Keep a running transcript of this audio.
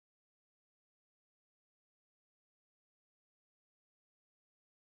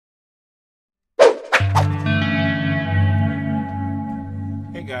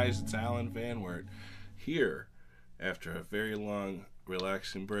guys, it's Alan Van Wert here after a very long,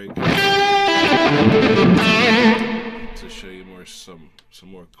 relaxing break to show you some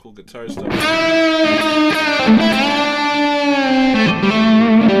more cool guitar stuff. I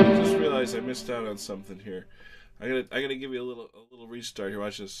just realized I missed out on something here. I gotta give you a little restart here.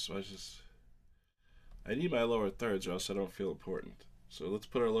 Watch this. I need my lower thirds or else I don't feel important. So let's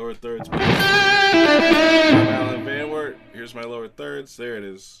put our lower thirds back. I'm Alan Van Wert. Here's my lower thirds. There it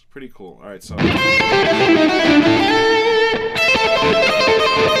is. Pretty cool. All right, so.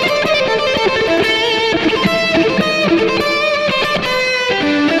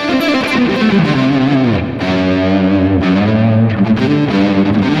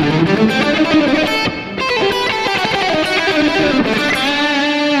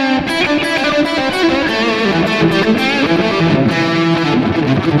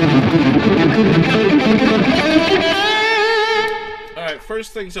 Alright,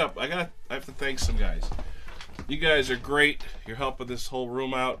 first things up, I have to thank some guys. You guys are great. You're helping this whole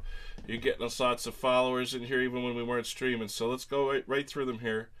room out. You're getting us lots of followers in here even when we weren't streaming. So let's go right through them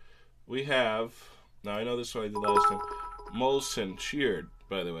here. We have, now I know this one I did last time, Molson cheered,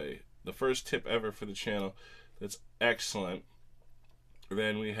 by the way. The first tip ever for the channel. That's excellent.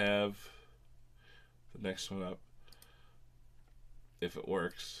 Then we have the next one up. If it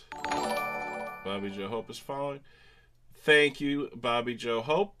works. Bobby Joe Hope is following. Thank you, Bobby Joe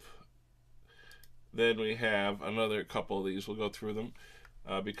Hope. Then we have another couple of these. We'll go through them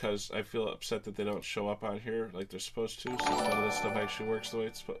because I feel upset that they don't show up on here like they're supposed to. Since none of this stuff actually works the way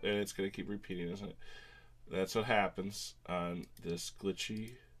it's supposed to, and it's going to keep repeating, isn't it? That's what happens on this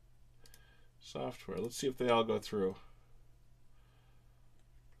glitchy software. Let's see if they all go through.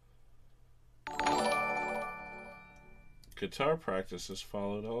 Guitar practice is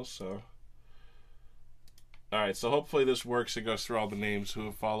followed also. Alright, so hopefully this works and goes through all the names who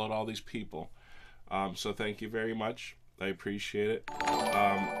have followed all these people. So thank you very much. I appreciate it.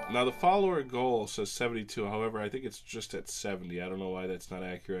 Now the follower goal says 72. However, I think it's just at 70. I don't know why that's not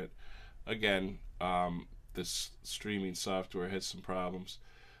accurate. Again, this streaming software has some problems.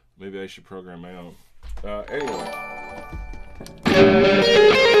 Maybe I should program my own. Anyway.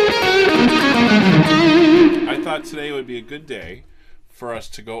 I thought today would be a good day for us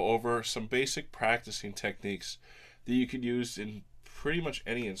to go over some basic practicing techniques that you could use in pretty much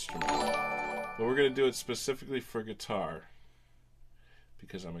any instrument. But we're going to do it specifically for guitar.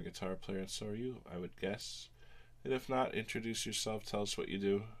 Because I'm a guitar player and so are you, I would guess. And if not, introduce yourself, tell us what you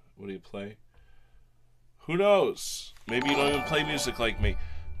do. What do you play? Who knows? Maybe you don't even play music like me.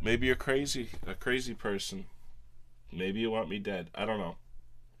 Maybe you're crazy, a crazy person. Maybe you want me dead. I don't know.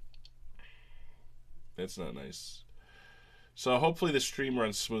 That's not nice. So hopefully the stream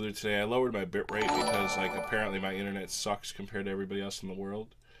runs smoother today. I lowered my bitrate because apparently my internet sucks compared to everybody else in the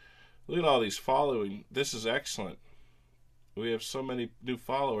world. Look at all these following. This is excellent. We have so many new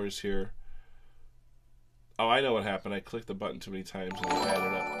followers here. Oh, I know what happened. I clicked the button too many times and it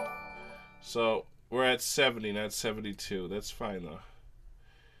added up. So we're at 70, not 72. That's fine though.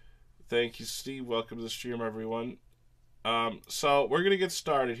 Thank you, Steve. Welcome to the stream, everyone. So we're gonna get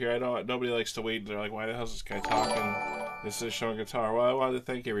started here. I know nobody likes to wait. They're like, why the hell is this guy talking instead of showing guitar? Well, I wanted to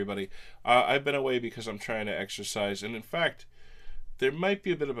thank everybody. I've been away because I'm trying to exercise, and in fact, there might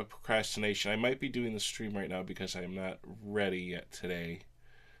be a bit of a procrastination. I might be doing the stream right now because I am not ready yet today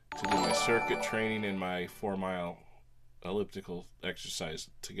to do my circuit training and my 4-mile elliptical exercise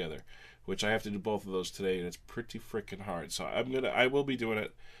together, which I have to do both of those today, and it's pretty freaking hard. So I will be doing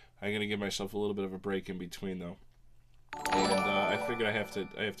it. I'm gonna give myself a little bit of a break in between though. And I figured I have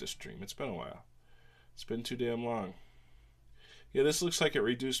to stream. It's been a while. It's been too damn long. Yeah, this looks like it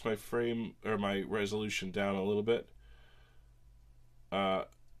reduced my frame or my resolution down a little bit.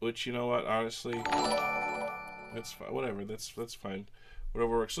 Which, you know what, honestly, that's fine. Whatever, that's fine.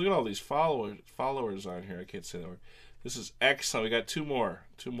 Whatever works. Look at all these followers on here. I can't say that word. This is excellent. We got two more.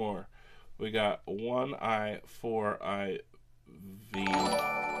 We got 1I, 4I, V,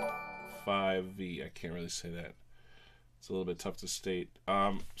 5V. I can't really say that. It's a little bit tough to state.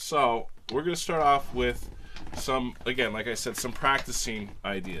 So we're going to start off with some, again, like I said, some practicing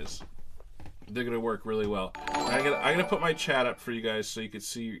ideas. They're going to work really well. I'm gonna put my chat up for you guys so you can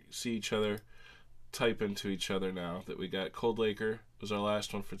see each other, type into each other now that we got. Cold Laker was our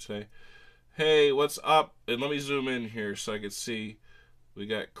last one for today. Hey, what's up? And let me zoom in here so I can see. We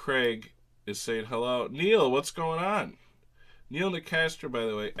got Craig is saying hello. Neil, what's going on? Neil Nicastro, by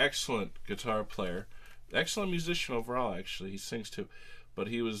the way, excellent guitar player. Excellent musician overall, actually. He sings too. But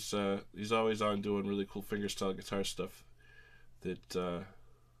he's always on doing really cool fingerstyle guitar stuff that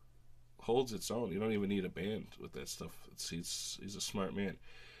holds its own. You don't even need a band with that stuff. He's a smart man.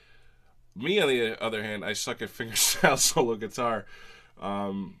 Me, on the other hand, I suck at fingerstyle solo guitar,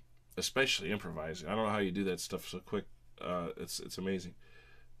 especially improvising. I don't know how you do that stuff so quick. It's amazing.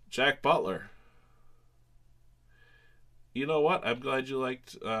 Jack Butler. You know what? I'm glad you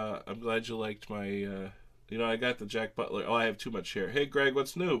liked my. I got the Jack Butler. Oh, I have too much hair. Hey, Greg,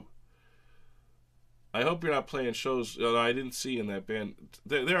 what's new? I hope you're not playing shows. I didn't see in that band.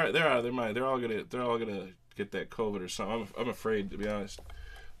 They're mine. They're all gonna get that COVID or something. I'm afraid, to be honest.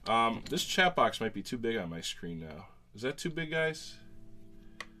 This chat box might be too big on my screen now. Is that too big, guys?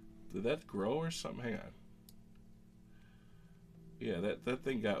 Did that grow or something? Hang on. Yeah, that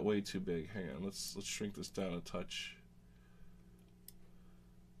thing got way too big. Hang on. Let's shrink this down a touch.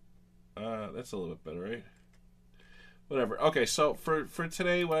 That's a little bit better, right? Whatever. Okay, so for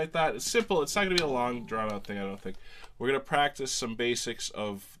today, what I thought is simple. It's not going to be a long, drawn-out thing, I don't think. We're going to practice some basics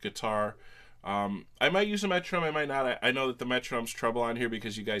of guitar. I might use a metronome, I might not. I know that the metronome's trouble on here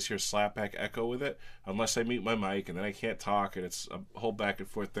because you guys hear slapback echo with it, unless I mute my mic, and then I can't talk, and it's a whole back and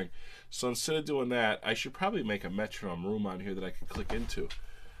forth thing. So instead of doing that, I should probably make a metronome room on here that I can click into.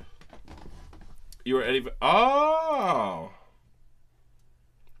 You were Eddie... Oh!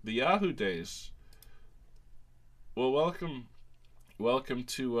 The Yahoo days. Well, welcome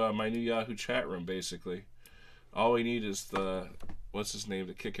to my new Yahoo chat room, basically. All we need is the... What's his name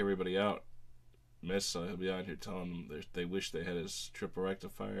to kick everybody out? Mesa, he'll be on here telling them they wish they had his triple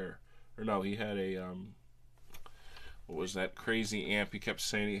rectifier. Or no, he had a, what was that crazy amp he kept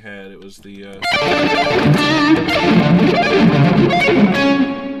saying he had? It was the,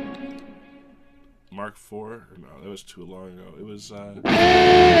 Mark IV? Or no, that was too long ago. It was, he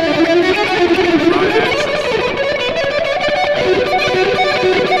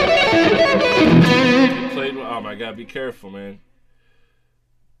played, oh my god, be careful, man.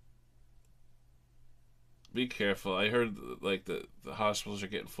 Be careful. I heard like the hospitals are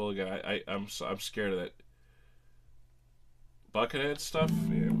getting full again. I'm scared of that Buckethead stuff.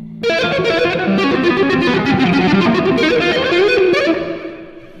 Yeah.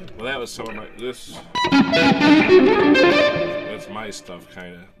 Well, that was some of my that's my stuff,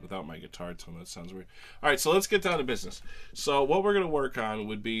 kind of, without my guitar tone. That sounds weird. All right, so let's get down to business. So what we're gonna work on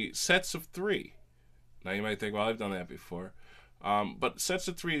would be sets of 3. Now you might think, well, I've done that before. But sets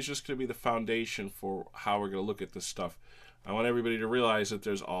of 3 is just going to be the foundation for how we're going to look at this stuff. I want everybody to realize that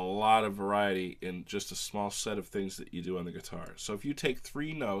there's a lot of variety in just a small set of things that you do on the guitar. So if you take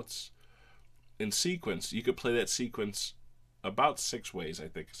 3 notes in sequence, you could play that sequence about 6 ways, I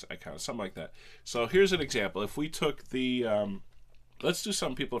think. I count something like that. So here's an example. If we took the, let's do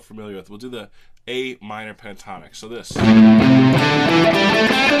something people are familiar with. We'll do the A minor pentatonic. So this.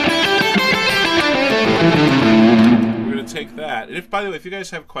 Take that, and by the way, if you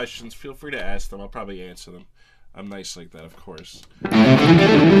guys have questions, feel free to ask them. I'll probably answer them. I'm nice like that, of course. I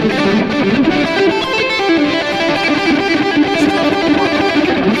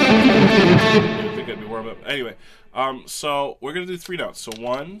didn't think I'd be warmed up. Anyway, so we're gonna do 3 notes. So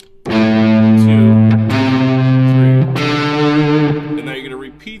 1, 2, 3, and now you're gonna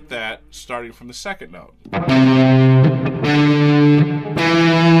repeat that starting from the 2nd note.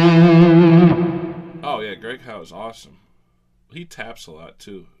 Oh yeah, Greg Howe is awesome. He taps a lot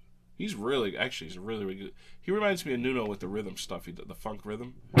too. He's really really good. He reminds me of Nuno with the rhythm stuff. He did the funk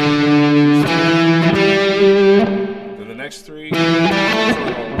rhythm. Then the next 3,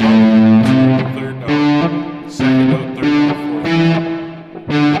 3rd note, 2nd note, 3rd note, 4th note,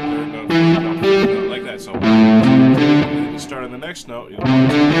 3rd note, 4th note, 5th note, like that. So, and then you start on the next note.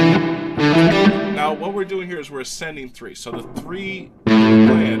 Now, what we're doing here is we're ascending 3. So the 3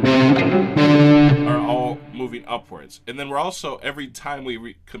 playing are all moving upwards, and then we're also, every time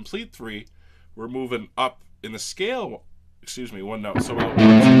we complete 3, we're moving up in the scale. Excuse me, 1 note. So we'll 1, 2, 3,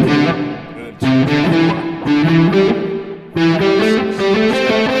 and then 2, 3, 4.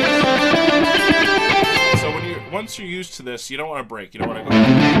 So once you're used to this, you don't want to break. You don't want to go.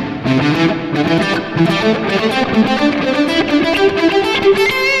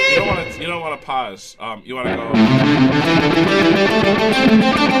 You don't want to pause. You want to go.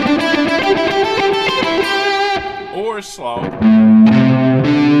 Or slow. Forget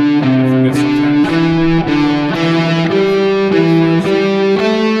sometimes.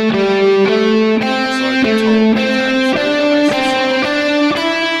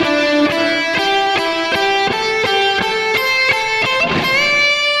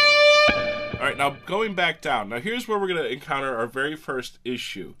 Alright, now going back down. Now here's where we're going to encounter our very first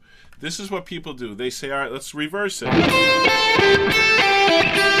issue. This is what people do. They say, alright, let's reverse it.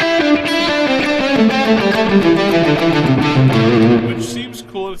 Which seems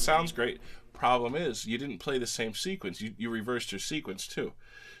cool and it sounds great. Problem is, you didn't play the same sequence. You reversed your sequence too.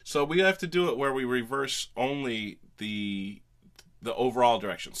 So we have to do it where we reverse only the overall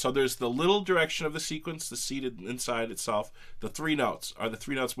direction. So there's the little direction of the sequence, the seated inside itself. The 3 notes. Are the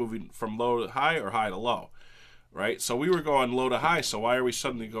 3 notes moving from low to high or high to low? Right? So we were going low to high, so why are we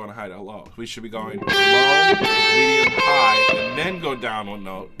suddenly going high to low? We should be going low, medium, high, and then go down 1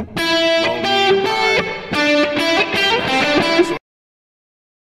 note. Low, medium, high.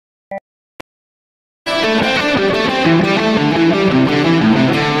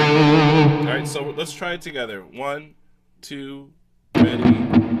 Alright, so let's try it together. 1, 2, ready,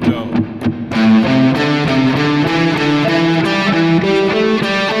 go.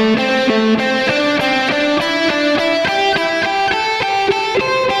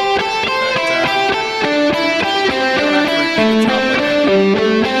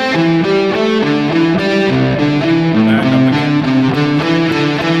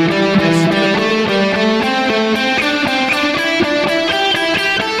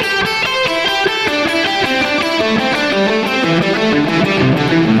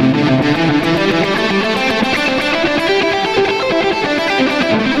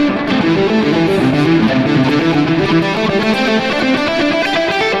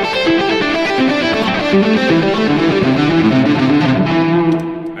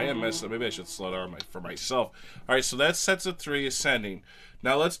 Maybe I should slow down for myself. All right, so that's sets of 3 ascending.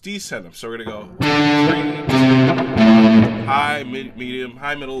 Now let's descend them. So we're gonna go 3, 2, high, medium,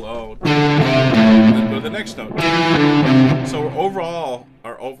 high, middle, low, and then go to the next note. So our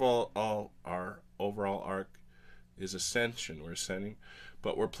overall arc is ascension. We're ascending,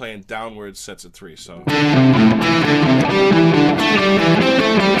 but we're playing downward sets of 3. So.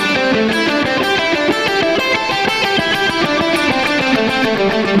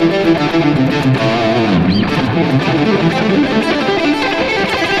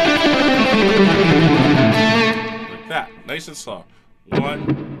 Like that, nice and slow. 1,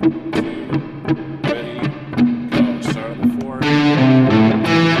 2, ready, go. Start on the 4.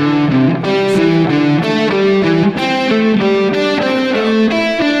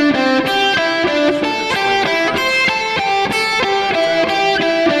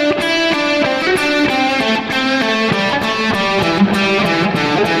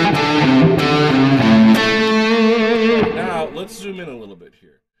 Let's zoom in a little bit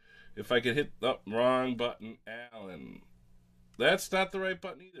here. If I could hit the wrong button, Alan. That's not the right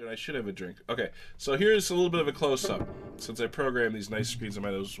button either, and I should have a drink. Okay, so here's a little bit of a close-up. Since I programmed these nice screens, I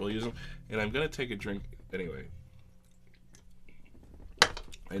might as well use them. And I'm going to take a drink anyway.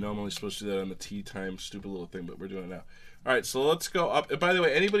 I know I'm only supposed to do that on the tea time stupid little thing, but we're doing it now. All right, so let's go up. And by the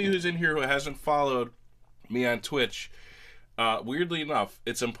way, anybody who's in here who hasn't followed me on Twitch, weirdly enough,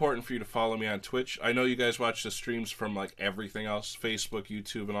 it's important for you to follow me on Twitch. I know you guys watch the streams from like everything else, Facebook,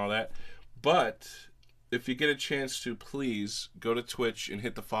 YouTube, and all that. But if you get a chance to, please go to Twitch and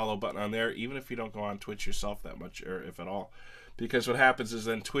hit the follow button on there, even if you don't go on Twitch yourself that much, or if at all. Because what happens is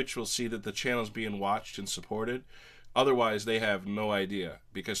then Twitch will see that the channel's being watched and supported. Otherwise, they have no idea.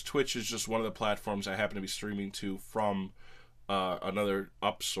 Because Twitch is just one of the platforms I happen to be streaming to from another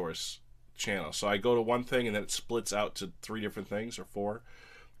upsource channel. So I go to one thing and then it splits out to 3 different things or 4,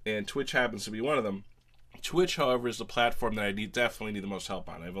 and Twitch happens to be one of them. Twitch, however, is the platform that I definitely need the most help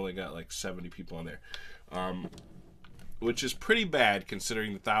on. I've only got like 70 people on there, which is pretty bad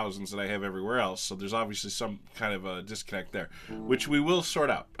considering the thousands that I have everywhere else. So there's obviously some kind of a disconnect there, which we will sort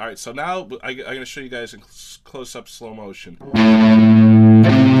out. All right, so now I'm going to show you guys in close-up slow motion. There's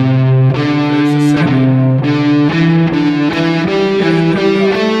the setting.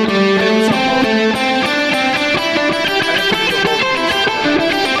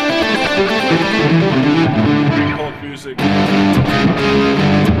 Music. I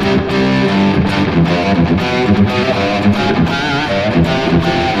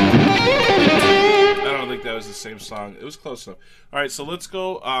don't think that was the same song. It was close enough. All right, so let's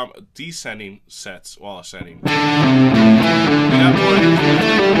go descending sets while ascending. We got more.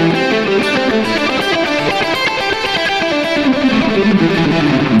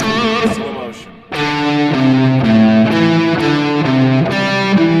 Slow motion.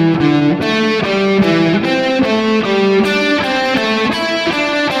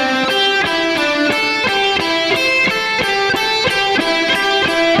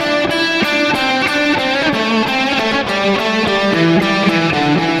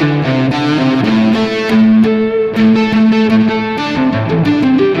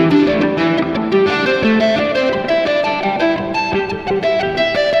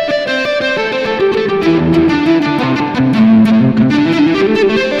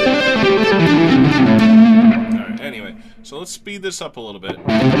 let's speed this up a little bit.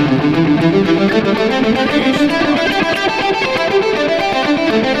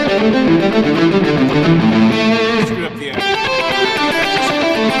 Screw up the end.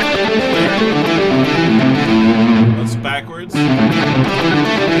 Let's backwards.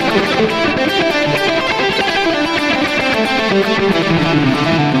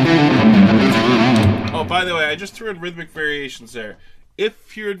 Oh, by the way, I just threw in rhythmic variations there.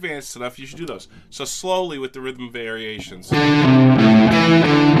 If you're advanced enough, you should do those. So slowly with the rhythm variations. That's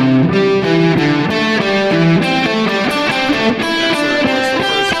where it was the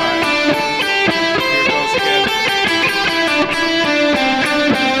first time. Here goes again.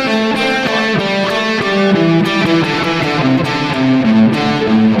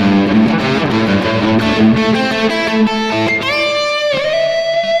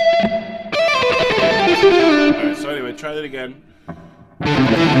 Alright, so anyway, try that again.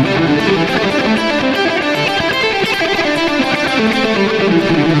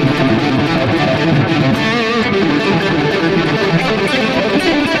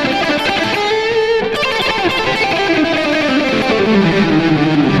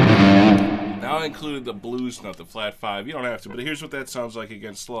 Now I included the blues note, the flat 5. You don't have to, but here's what that sounds like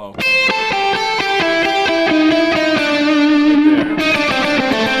again slow.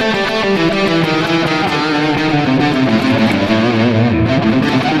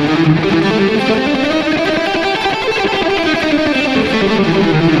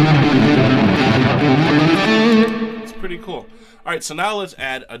 It's pretty cool. Alright, so now let's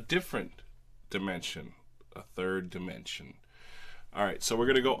add a different dimension. A third dimension. Alright, so we're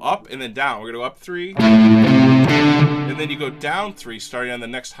going to go up and then down. We're going to go up 3. And then you go down 3 starting on the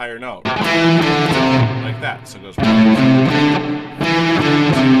next higher note. Like that. So it goes 1, 2,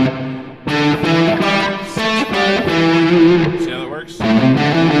 3, 4, 5, 6, 5. See how that works?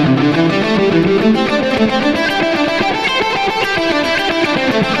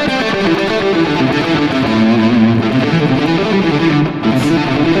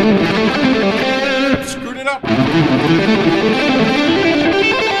 Screwed it up.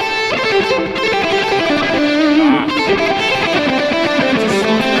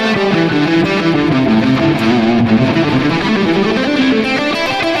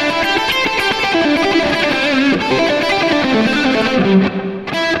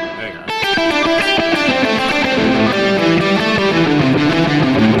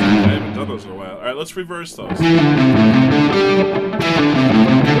 Let's reverse those.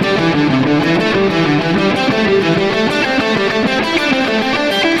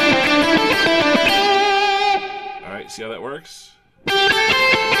 Alright, see how that works?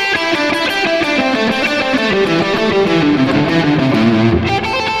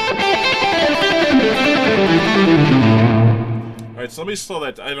 Alright, so let me slow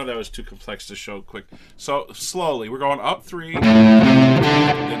that. I know that was too complex to show quick. So, slowly. We're going up 3,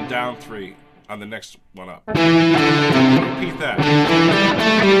 then down 3. On the next one up. Repeat that.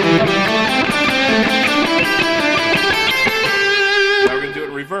 Now we're going to do it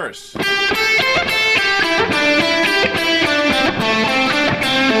in reverse.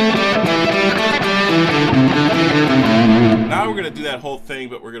 Now we're going to do that whole thing,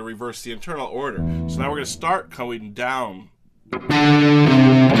 but we're going to reverse the internal order. So now we're going to start coming down. And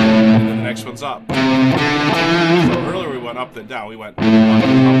then the next one's up. So earlier we went up then down. We went up.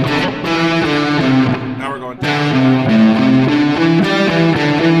 Now we're going down.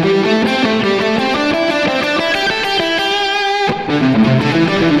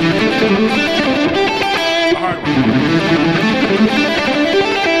 The hard one.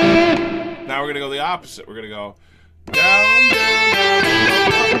 Now we're going to go the opposite. We're going to go down, down,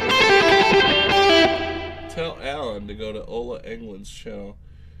 down. Tell Alan to go to Ola England's channel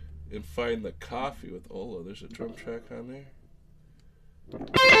and find the coffee with Ola. There's a drum track on there.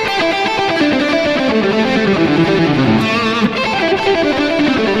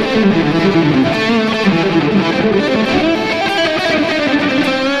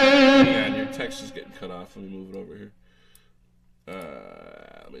 And your text is getting cut off. Let me move it over here.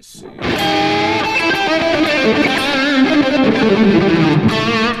 Let me see.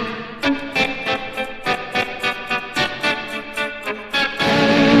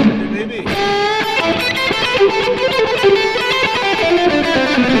 Maybe.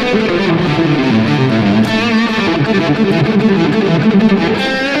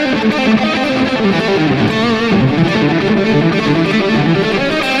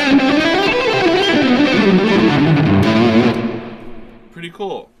 Pretty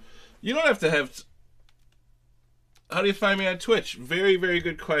cool. You don't have to have... How do you find me on Twitch? Very, very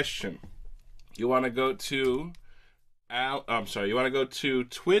good question. You want to go to... you want to go to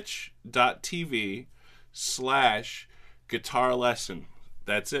twitch.tv/ guitar lesson.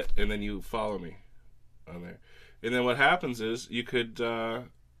 That's it. And then you follow me on there. And then what happens is you could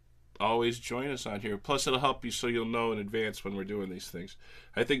always join us on here. Plus, it'll help you so you'll know in advance when we're doing these things.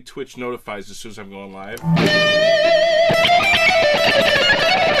 I think Twitch notifies as soon as I'm going live.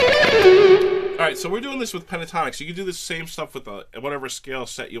 All right, so we're doing this with pentatonics. You can do the same stuff with whatever scale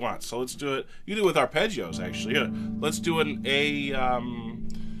set you want. So let's do it. You do it with arpeggios, actually. Here, let's do an A. I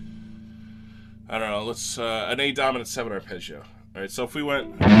don't know. Let's an A dominant 7 arpeggio. All right, so if we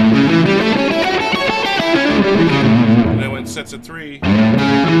went, and then went sets of 3.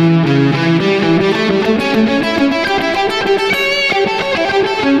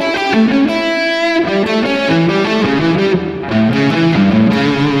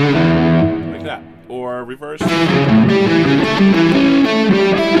 Like that, or reverse.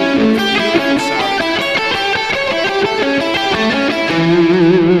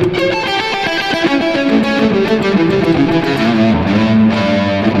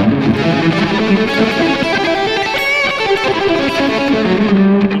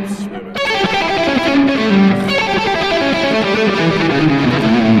 Oops, wait a minute.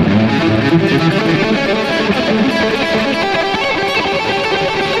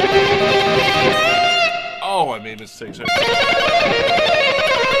 Oh, I made mistakes.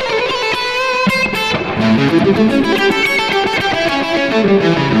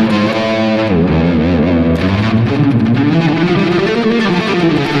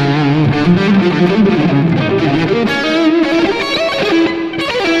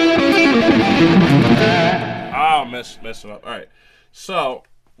 Oh, messing up. All right. So,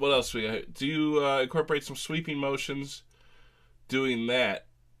 what else we got? Do you incorporate some sweeping motions? Doing that,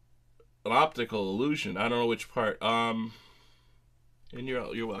 an optical illusion. I don't know which part. And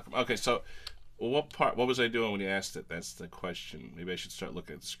you're welcome. Okay, so what part? What was I doing when you asked it? That's the question. Maybe I should start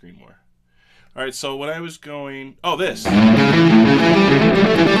looking at the screen more. All right. So when I was going, oh, this. I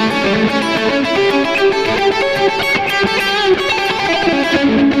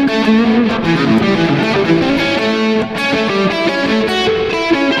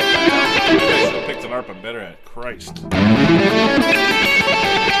picked an arp. I'm better at it. Christ.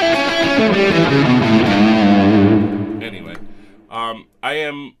 Anyway, I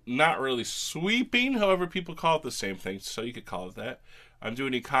am not really sweeping. However, people call it the same thing, so you could call it that. I'm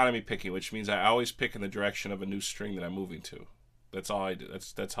doing economy picking, which means I always pick in the direction of a new string that I'm moving to. That's all I do.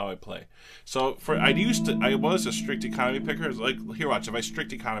 That's how I play. So I was a strict economy picker. It's like, here, watch. If I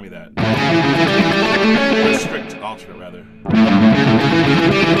strict economy that, or strict alternate rather.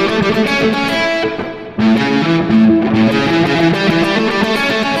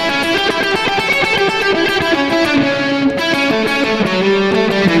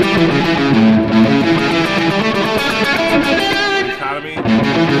 Economy.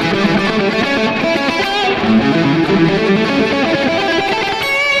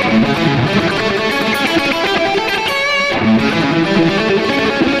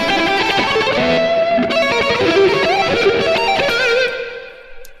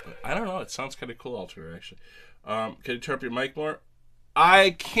 I don't know. It sounds kind of cool, alternator, actually. Can you turn up your mic more?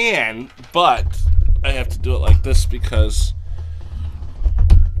 I can, but I have to do it like this because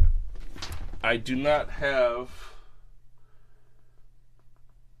I do not have...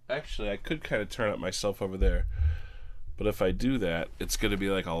 Actually, I could kind of turn up myself over there. But if I do that, it's going to be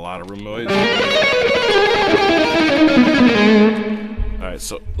like a lot of room noise. Alright,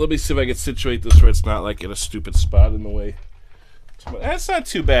 so let me see if I can situate this where it's not like in a stupid spot in the way. That's not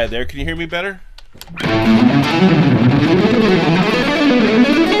too bad there. Can you hear me better?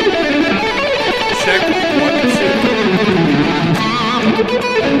 Check 1, 2.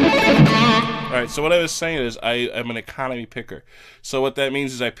 Alright, so what I was saying is I'm an economy picker. So what that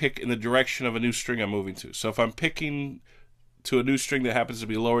means is I pick in the direction of a new string I'm moving to. So if I'm picking to a new string that happens to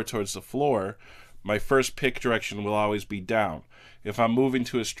be lower towards the floor, my first pick direction will always be down. If I'm moving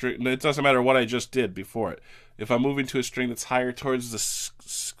to a string, it doesn't matter what I just did before it. If I'm moving to a string that's higher towards the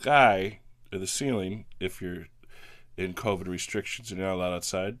sky or the ceiling, if you're in COVID restrictions and you're not allowed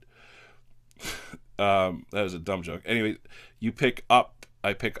outside, that was a dumb joke. Anyway, you pick up.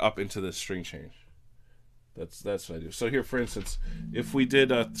 I pick up into the string change. That's what I do. So here, for instance, if we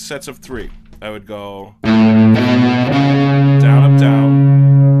did sets of 3, I would go down, up,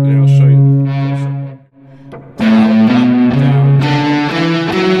 down. And I'll show you. Down, up, down, down,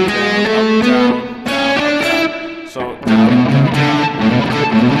 up, down. So down, up,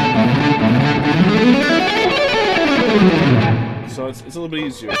 down. So it's a little bit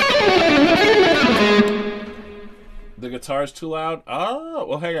easier. The guitar's too loud? Oh,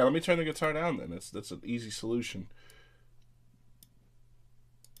 well, hang on. Let me turn the guitar down then. That's an easy solution.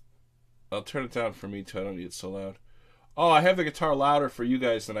 I'll turn it down for me too. I don't need it so loud. Oh, I have the guitar louder for you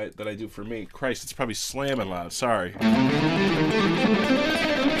guys than I do for me. Christ, it's probably slamming loud. Sorry.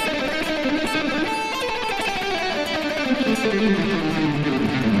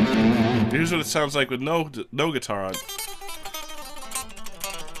 Here's what it sounds like with no guitar on.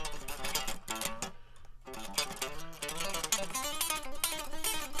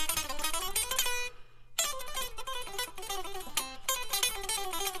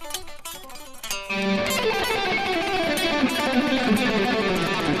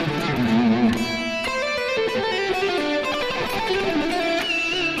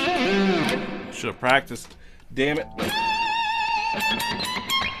 Should have practiced. Damn it.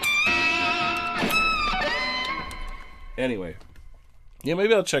 Anyway. Yeah,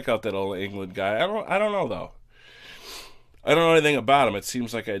 maybe I'll check out that old England guy. I don't know though. I don't know anything about him. It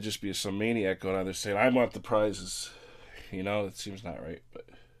seems like I'd just be some maniac going out there saying, I want the prizes. You know, it seems not right, but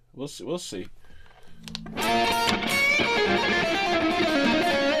we'll see. We'll see.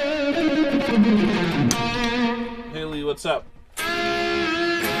 Hey Lee, what's up?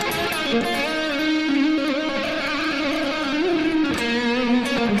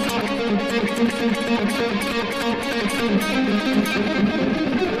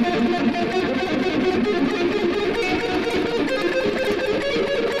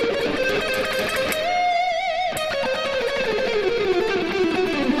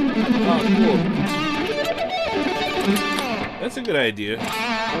 Oh, cool. That's a good idea.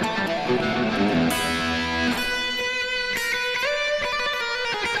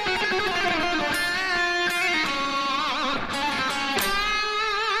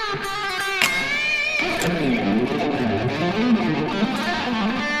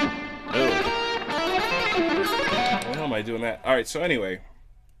 Doing that. All right, so anyway,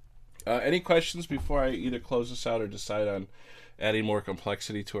 any questions before I either close this out or decide on adding more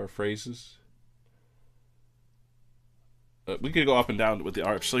complexity to our phrases? We could go up and down with the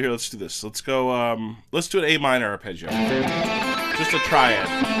arp. So here, let's do this. Let's go, let's do an A minor arpeggio. Just a triad.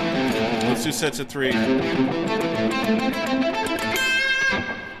 Let's do sets of 3.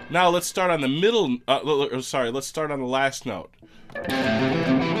 Now let's start on the middle, sorry, let's start on the last note.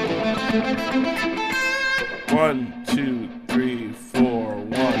 1, 2, 3, 4. 1,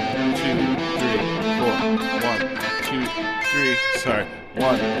 2, 3, 4. 1, 2, 3. Sorry.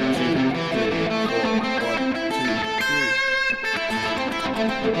 1, 2, 3, 4. 1, 2, 3.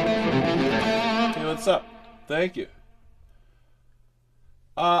 Hey, what's up? Thank you.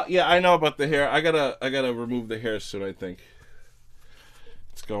 Yeah, I know about the hair. I gotta remove the hair soon, I think.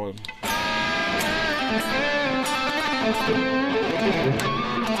 It's going.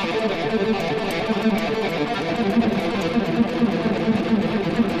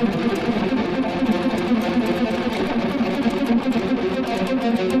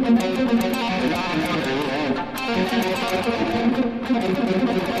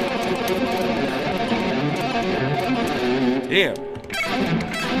 Damn.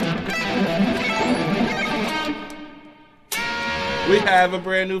 We have a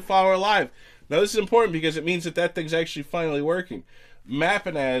brand new follower live. Now this is important because it means that thing's actually finally working.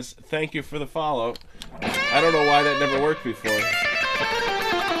 Mappin' as, thank you for the follow. I don't know why that never worked before.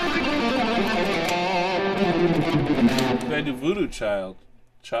 Did I do Voodoo Child?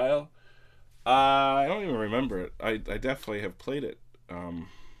 I don't even remember it. I definitely have played it.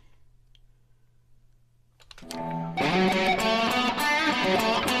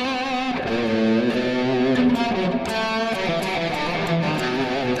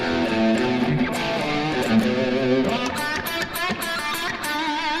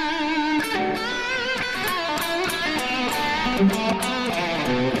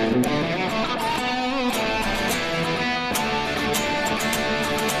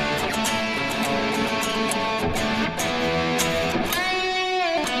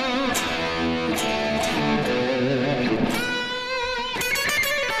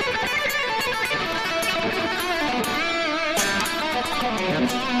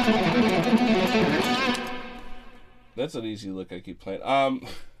 That's an easy look I keep playing.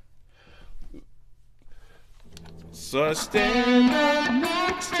 So I stand up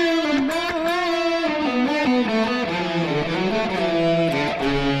next to a man.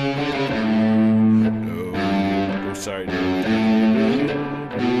 Oh, sorry.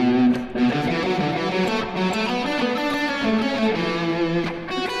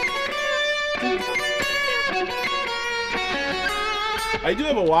 I do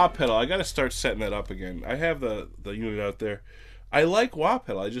have a wah pedal. I gotta start setting that up again. I have the unit out there. I like wah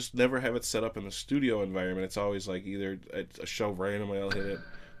pedal. I just never have it set up in the studio environment. It's always like either at a show randomly I'll hit it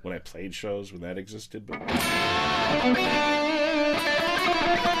when I played shows when that existed. But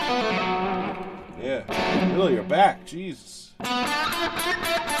yeah. Really, you're back. Jesus.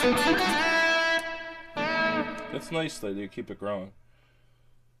 That's nice, lady. Keep it growing.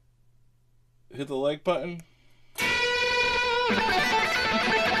 Hit the like button. Fuck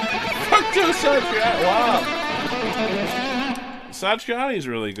Joe Satriani. Wow. Satriani's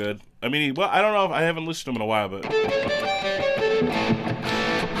really good. I mean, well, I don't know if I haven't listened to him in a while, but.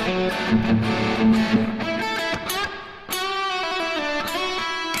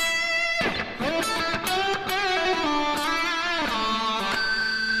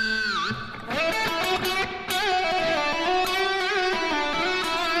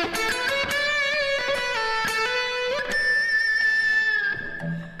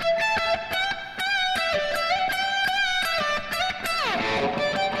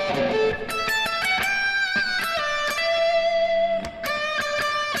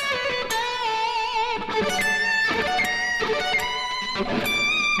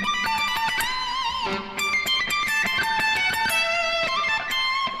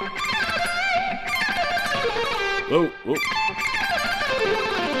 Whoa, whoa.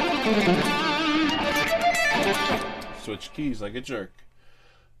 Switch keys like a jerk.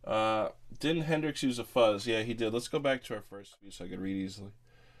 Didn't Hendrix use a fuzz? Yeah, he did. Let's go back to our first piece so I can read easily.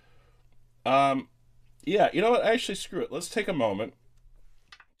 Yeah, you know what? Actually, screw it. Let's take a moment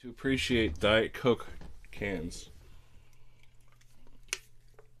to appreciate Diet Coke cans.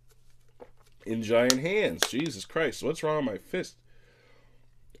 In giant hands. Jesus Christ. What's wrong with my fist?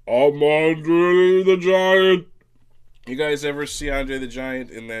 I'm Andre the Giant. You guys ever see Andre the Giant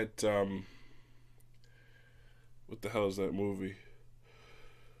in that, what the hell is that movie?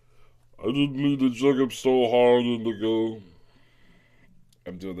 I didn't mean to jug him so hard in the go.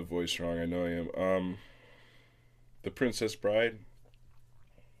 I'm doing the voice wrong, I know I am. The Princess Bride.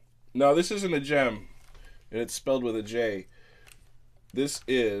 No, this isn't a gem, and it's spelled with a J. This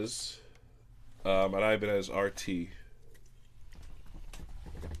is, an Ibanez RT.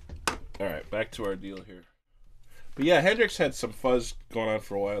 Alright, back to our deal here. But yeah, Hendrix had some fuzz going on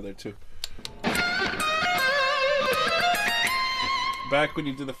for a while there too. Back when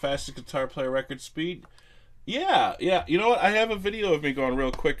you did the fastest guitar player record speed. Yeah. You know what? I have a video of me going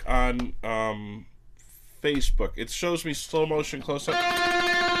real quick on Facebook. It shows me slow motion close up.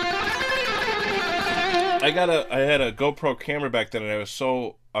 I had a GoPro camera back then, and I was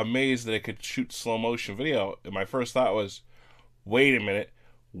so amazed that it could shoot slow motion video. And my first thought was, wait a minute.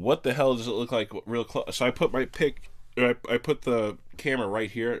 What the hell does it look like real close? So I put my pick, or I put the camera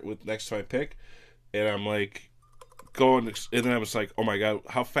right here with next to my pick, and I'm like going, and then I was like, oh my god,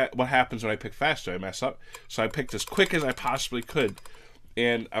 how fast? What happens when I pick fast? Do I mess up? So I picked as quick as I possibly could,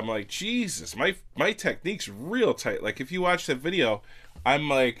 and I'm like, Jesus, my technique's real tight. Like if you watch that video, I'm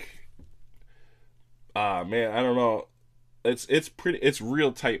like, man, I don't know. It's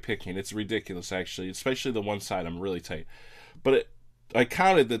real tight picking. It's ridiculous actually, especially the one side. I'm really tight, but I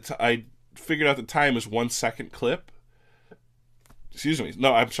counted I figured out the time is 1 second clip. Excuse me.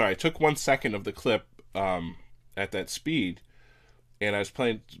 No, I'm sorry. I took 1 second of the clip at that speed, and I was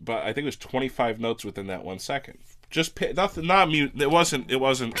playing, but I think it was 25 notes within that 1 second. Just nothing, not mute. It wasn't.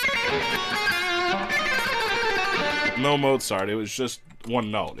 No Mozart. It was just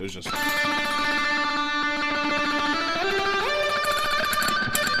one note. It was just.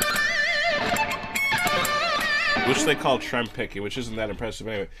 Which they call trem picking, which isn't that impressive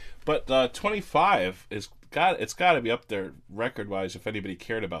anyway. But 25 it's got to be up there record wise if anybody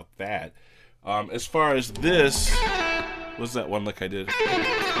cared about that. As far as this, what's that one lick I did?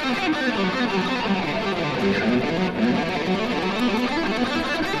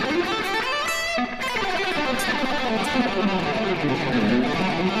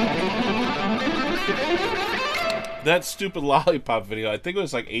 That stupid lollipop video, I think it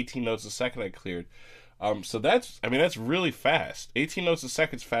was like 18 notes a second I cleared. So that's really fast. 18 notes a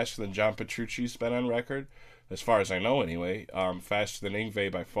second is faster than John Petrucci's been on record, as far as I know anyway. Faster than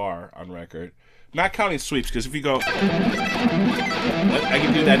Yngwie by far on record. Not counting sweeps, because if you go... I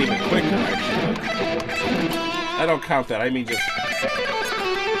can do that even quicker, actually. I don't count that. I mean just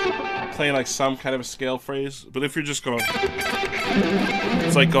playing like some kind of a scale phrase. But if you're just going...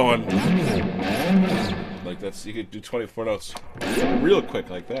 It's like going... Like that's... You could do 24 notes real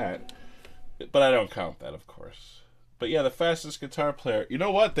quick like that. But I don't count that, of course. But yeah, the fastest guitar player. You know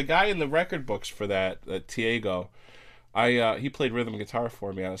what? The guy in the record books for that Tiago, he played rhythm guitar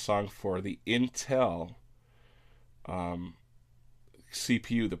for me on a song for the Intel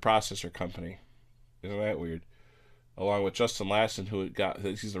CPU, the processor company. Isn't that weird? Along with Justin Lassen,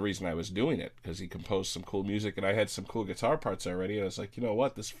 he's the reason I was doing it, because he composed some cool music, and I had some cool guitar parts already, and I was like, you know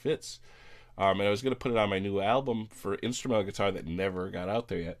what? This fits. And I was going to put it on my new album for instrumental guitar that never got out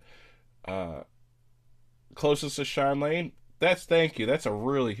there yet. closest to Sean Lane. Thank you. That's a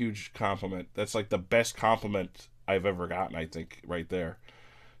really huge compliment. That's like the best compliment I've ever gotten, I think, right there.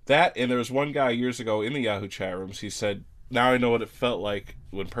 That, and there was one guy years ago in the Yahoo chat rooms, he said, now I know what it felt like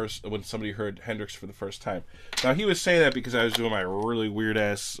when somebody heard Hendrix for the first time. Now, he was saying that because I was doing my really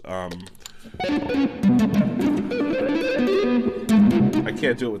weird-ass... I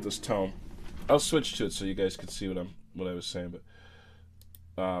can't do it with this tone. I'll switch to it so you guys can see what I was saying.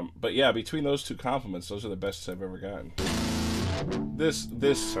 But yeah, between those two compliments, those are the best I've ever gotten. This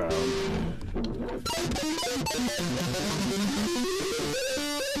sound...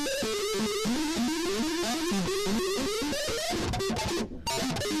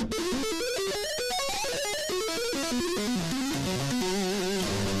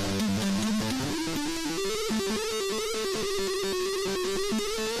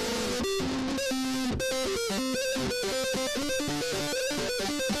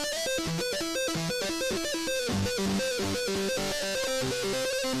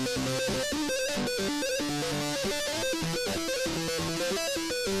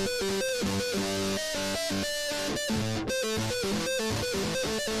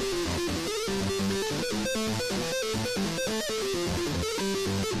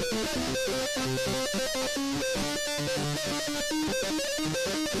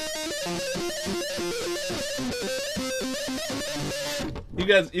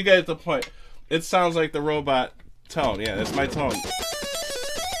 You guys the point. It sounds like the robot tone. Yeah, that's my tone.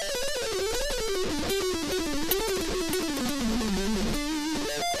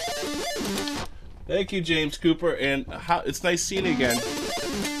 Thank you, James Cooper, and it's nice seeing you again.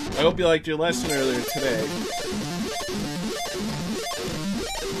 I hope you liked your lesson earlier today.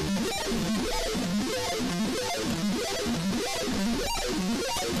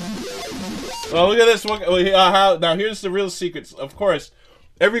 Oh, look at this one. Now, here's the real secrets. Of course,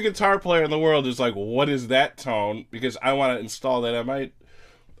 every guitar player in the world is like, what is that tone? Because I want to install that.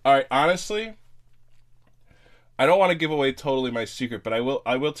 All right, honestly, I don't want to give away totally my secret, but I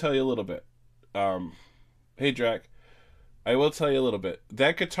will tell you a little bit. Hey, Drac, I will tell you a little bit.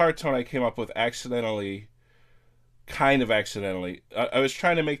 That guitar tone I came up with accidentally, kind of accidentally. I was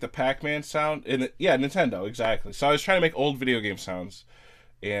trying to make the Pac-Man sound. Yeah, Nintendo, exactly. So I was trying to make old video game sounds.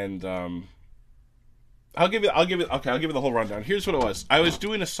 And, I'll give you the whole rundown. Here's what it was. I was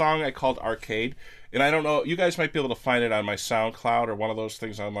doing a song I called Arcade, and I don't know, you guys might be able to find it on my SoundCloud or one of those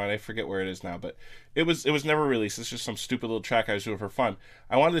things online. I forget where it is now, but it was never released. It's just some stupid little track I was doing for fun.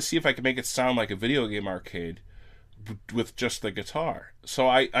 I wanted to see if I could make it sound like a video game arcade with just the guitar. So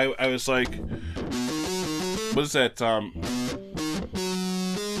I was like, what is that?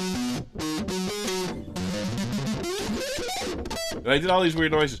 And I did all these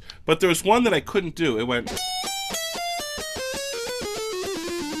weird noises. But there was one that I couldn't do. It went...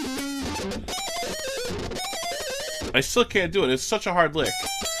 I still can't do it. It's such a hard lick.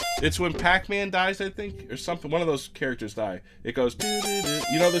 It's when Pac-Man dies, I think, or something. One of those characters die. It goes...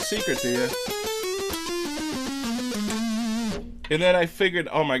 You know the secret, do you? And then I figured,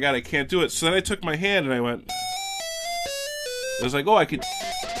 oh my god, I can't do it. So then I took my hand and I went... I was like, oh, I could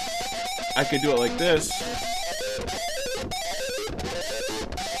do it like this.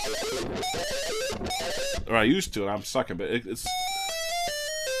 Or I used to, and I'm sucking, but it's...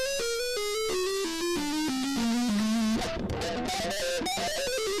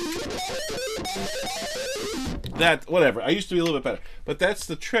 That, whatever. I used to be a little bit better. But that's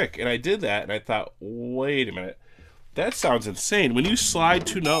the trick, and I did that, and I thought, wait a minute. That sounds insane. When you slide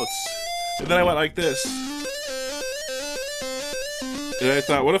two notes, and then I went like this. And I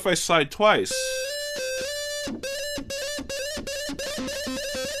thought, what if I slide twice?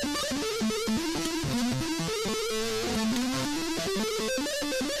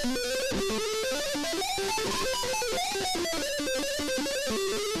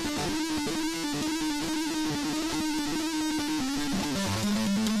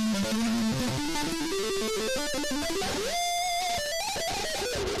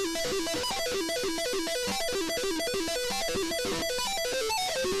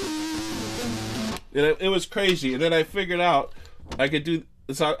 And it was crazy. And then I figured out I could do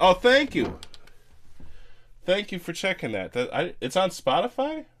this on... Oh, thank you. Thank you for checking that. It's on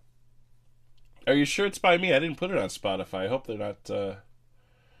Spotify? Are you sure it's by me? I didn't put it on Spotify. I hope they're not...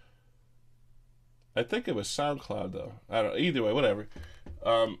 I think it was SoundCloud, though. I don't know. Either way, whatever.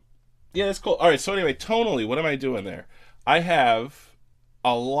 Yeah, that's cool. All right, so anyway, tonally, what am I doing there? I have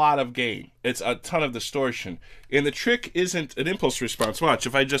a lot of gain. It's a ton of distortion. And the trick isn't an impulse response. Watch,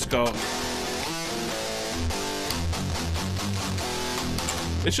 if I just go...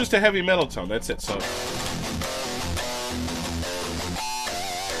 It's just a heavy metal tone. That's it. So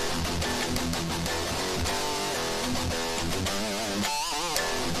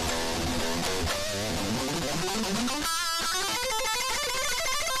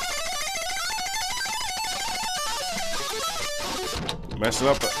Mess it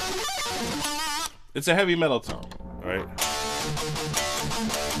up. It's a heavy metal tone, right?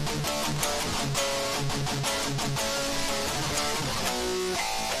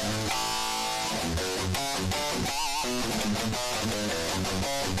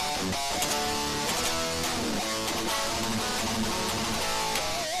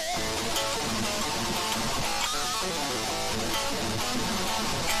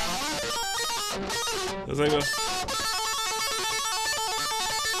 Does that go?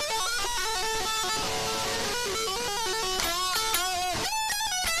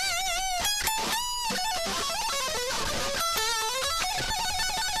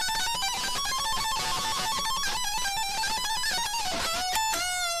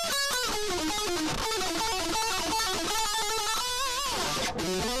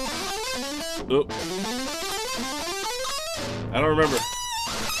 Oh. I don't remember.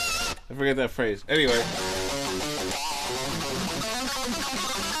 I forget that phrase. Anyway.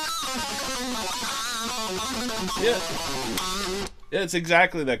 Yeah. Yeah, it's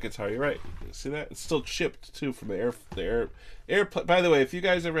exactly that guitar. You're right. See that? It's still chipped too from the air. By the way, if you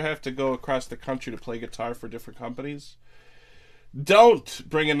guys ever have to go across the country to play guitar for different companies, don't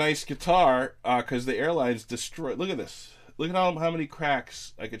bring a nice guitar because the airlines destroy. Look at this. Look at how many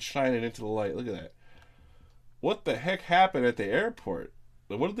cracks I could shine it into the light. Look at that. What the heck happened at the airport?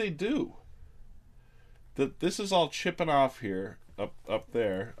 What did they do? This is all chipping off here, up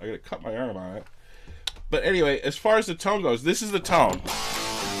there. I gotta cut my arm on it. But anyway, as far as the tone goes, this is the tone.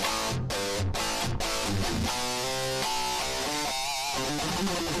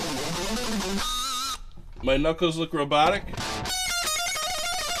 My knuckles look robotic.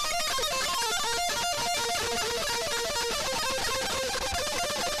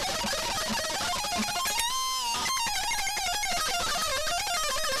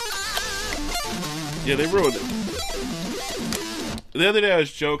 Yeah, they ruined it. The other day I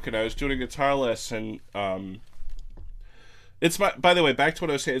was joking. I was doing a guitar lesson. It's by the way, back to what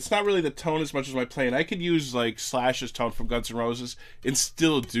I was saying. It's not really the tone as much as my playing. I could use like Slash's tone from Guns N' Roses and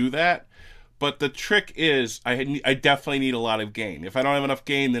still do that. But the trick is, I definitely need a lot of gain. If I don't have enough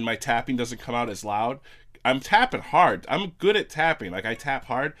gain, then my tapping doesn't come out as loud. I'm tapping hard. I'm good at tapping. Like, I tap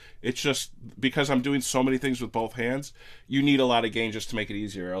hard. It's just because I'm doing so many things with both hands, you need a lot of gain just to make it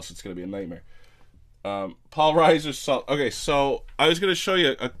easier, or else it's going to be a nightmare. Paul Reiser's salt. Okay, so I was going to show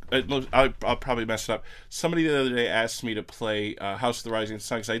you, I'll probably mess it up. Somebody the other day asked me to play House of the Rising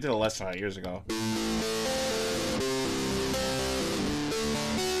Sun, because I did a lesson on it years ago.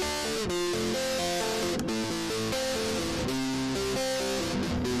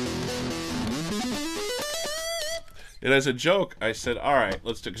 And as a joke, I said, all right,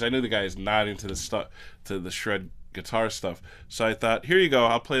 let's do it, because I knew the guy is not into the stuff, to the shred guitar stuff. So I thought, here you go,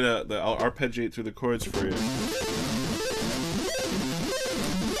 I'll play I'll arpeggiate through the chords for you.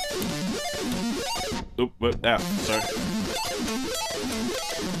 Oop, what? Ah, sorry.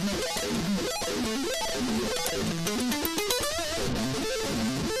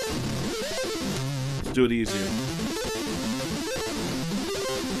 Let's do it easier.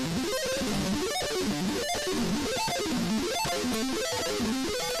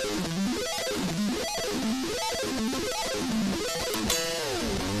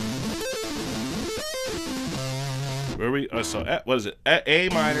 Where are we? Oh, so what is it? A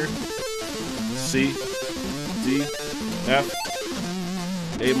minor, C, D, F,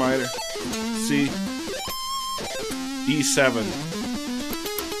 A minor, C, E7.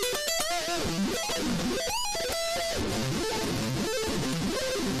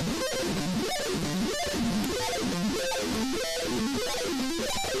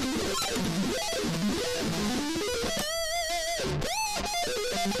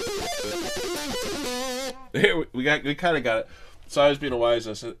 Here we kind of got it. So I was being a wise.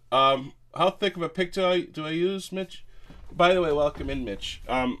 I said, how thick of a pick do I use, Mitch? By the way, welcome in, Mitch.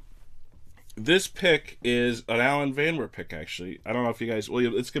 This pick is an Alan Van Wert pick, actually. I don't know if you guys.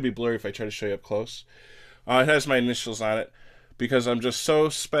 Well, it's gonna be blurry if I try to show you up close. It has my initials on it because I'm just so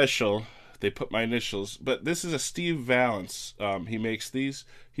special. They put my initials. But this is a Steve Valance. He makes these.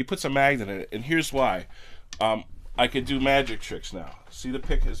 He puts a magnet in it, and here's why. I could do magic tricks now. See, the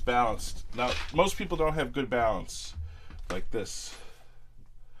pick is balanced. Now, most people don't have good balance like this.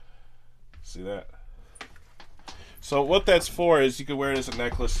 See that? So what that's for is you can wear it as a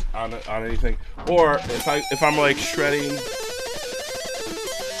necklace on anything, or if I'm like shredding,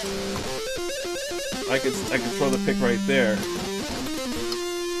 I can throw the pick right there.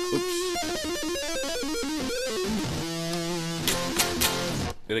 Oops.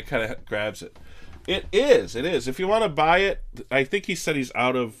 And it kind of grabs it. It is. If you want to buy it, I think he said he's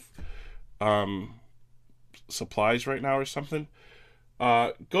out of supplies right now or something.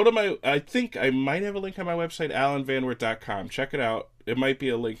 Go to my, I think I might have a link on my website, alanvanwert.com. Check it out. It might be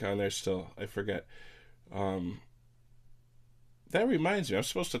a link on there still. I forget. Um, that reminds me, I'm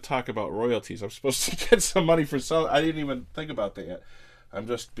supposed to talk about royalties. I'm supposed to get some money for some. I didn't even think about that yet. I'm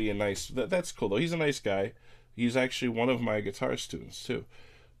just being nice. That's cool, though. He's a nice guy. He's actually one of my guitar students, too.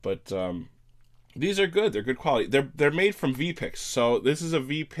 But these are good. They're good quality. They're made from V-picks. So this is a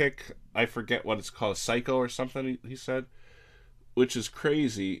V-pick. I forget what it's called, Psycho or something, he said, which is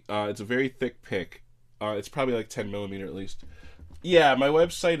crazy. It's a very thick pick. It's probably like 10 millimeter at least. Yeah, my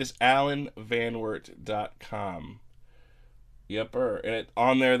website is alanvanwert.com. Yepper. And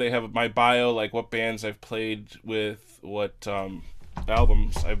on there they have my bio, like what bands I've played with, what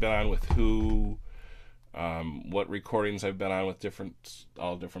albums I've been on with who, what recordings I've been on with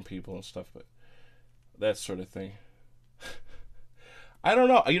all different people and stuff, but that sort of thing. I don't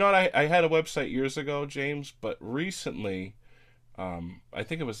know. You know what? I had a website years ago, James, but recently, I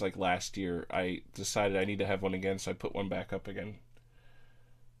think it was like last year, I decided I need to have one again, so I put one back up again.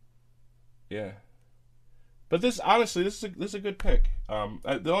 Yeah. But honestly, this is a good pick.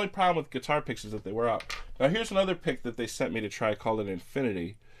 The only problem with guitar picks is that they wear out. Now here's another pick that they sent me to try called an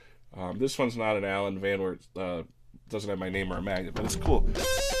Infinity. This one's not an Alan Van Wert. Doesn't have my name or a magnet, but it's cool.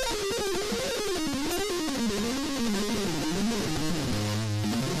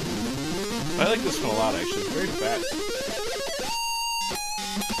 I like this one a lot, actually. It's very fast.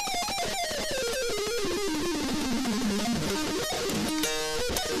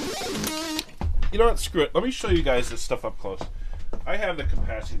 You know what? Screw it. Let me show you guys this stuff up close. I have the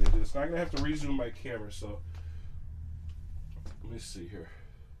capacity to do this. Now I'm going to have to rezoom my camera, so let me see here.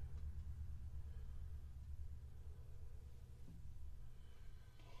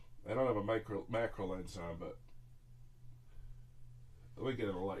 I don't have a macro lens on, but let me get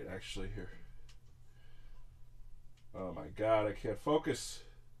in the light actually here. Oh my god, I can't focus.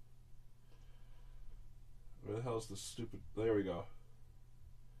 Where the hell is this stupid... There we go.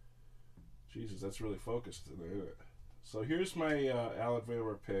 Jesus, that's really focused in there, isn't it? So here's my Alan Van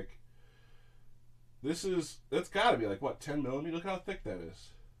Wert pick. That's gotta be like, what, 10 millimeter? Look how thick that is.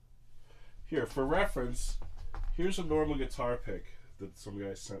 Here, for reference, here's a normal guitar pick that some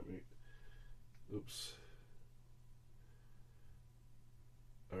guy sent me. Oops.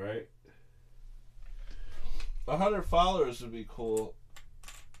 Alright. 100 followers would be cool.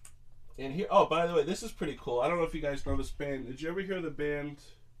 And here, oh, by the way, this is pretty cool. I don't know if you guys know this band. Did you ever hear the band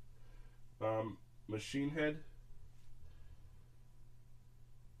Machine Head?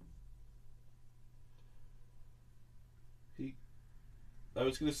 I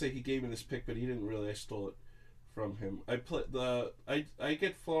was gonna say he gave me this pick, but he didn't really. I stole it from him. I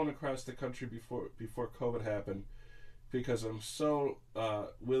get flown across the country before COVID happened because I'm so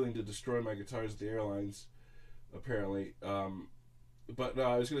willing to destroy my guitars at the airlines, apparently. But no,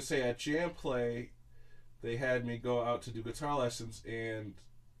 I was gonna say at Jam Play, they had me go out to do guitar lessons, and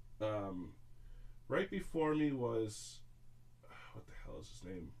right before me was what the hell is his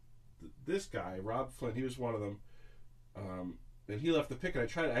name? This guy, Rob Flynn. He was one of them. And he left the pick, and I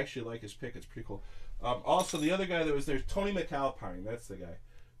try to actually like his pick. It's pretty cool. Also, the other guy that was there, Tony McAlpine. That's the guy.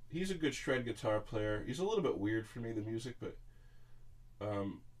 He's a good shred guitar player. He's a little bit weird for me, the music, but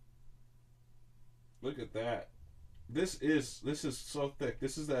look at that. This is so thick.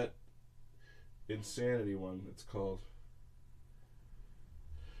 This is that Insanity one. It's called.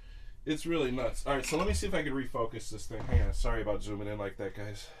 It's really nuts. All right, so let me see if I can refocus this thing. Hang on. Sorry about zooming in like that,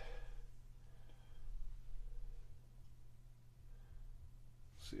 guys.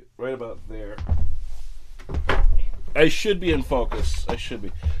 Right about there. I should be in focus. I should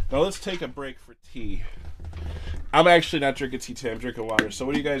be. Now let's take a break for tea. I'm actually not drinking tea today. I'm drinking water. So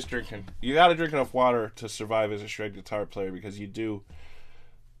what are you guys drinking? You got to drink enough water to survive as a shred guitar player because you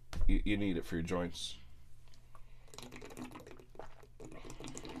need it for your joints.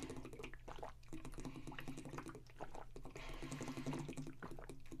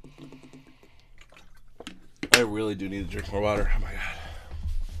 I really do need to drink more water. Oh my god.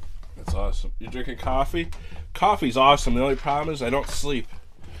 That's awesome. You're drinking coffee? Coffee's awesome. The only problem is I don't sleep.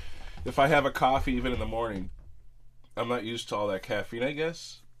 If I have a coffee even in the morning, I'm not used to all that caffeine, I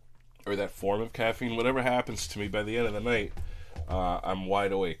guess. Or that form of caffeine. Whatever happens to me, by the end of the night, I'm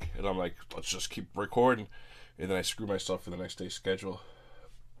wide awake. And I'm like, let's just keep recording. And then I screw myself for the next day's schedule.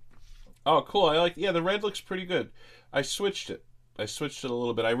 Oh, cool. Yeah, the red looks pretty good. I switched it a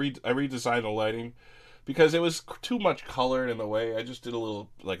little bit. I redesigned the lighting. Because it was too much colored in the way. I just did a little,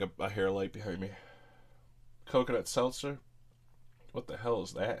 like a hair light behind me. Coconut seltzer? What the hell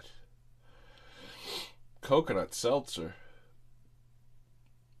is that? Coconut seltzer.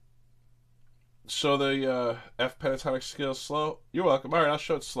 show the F pentatonic scale slow? You're welcome. All right, I'll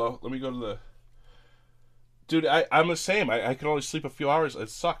show it slow. Let me go to the... Dude, I'm the same. I can only sleep a few hours. It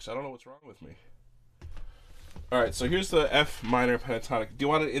sucks. I don't know what's wrong with me. All right, so here's the F minor pentatonic. Do you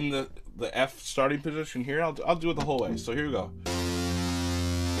want it in the F starting position here? I'll do it the whole way. So here we go.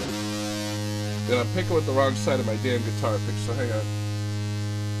 And I'm picking with the wrong side of my damn guitar pick, so hang on.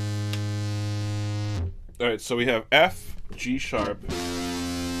 All right, so we have F, G sharp,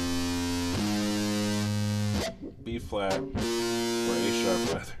 B flat, or A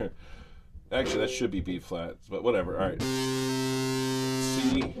sharp rather. Actually, that should be B flat, but whatever. All right.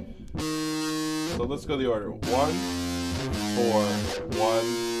 C. So let's go the order. 1, 4, 1,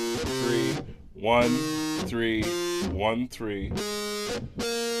 3, 1, 3, 1, 3,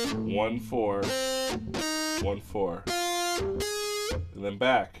 1, 4, 1, 4, and then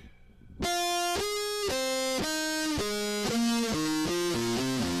back.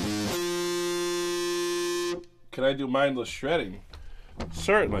 Can I do mindless shredding?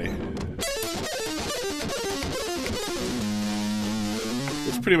 Certainly.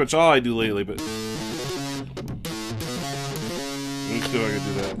 It's pretty much all I do lately, but let me see if I can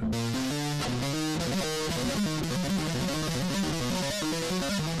do that.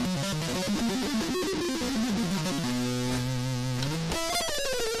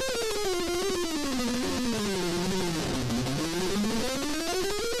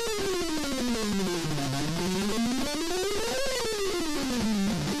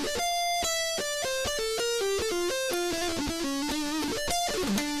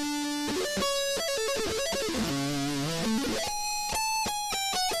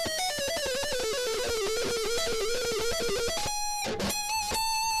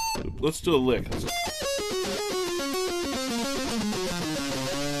 Let's do a lick.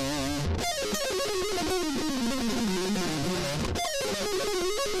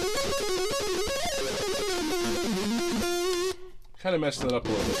 Kind of messing it up a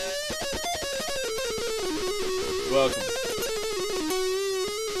little bit. Welcome.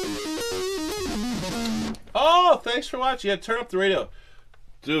 Oh, thanks for watching. Yeah, turn up the radio.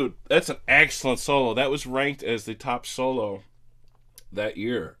 Dude, that's an excellent solo. That was ranked as the top solo that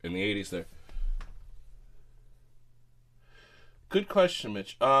year in the 80s there. Good question,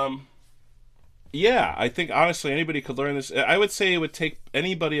 Mitch. Yeah, I think honestly anybody could learn this. I would say it would take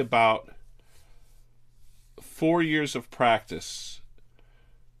anybody about 4 years of practice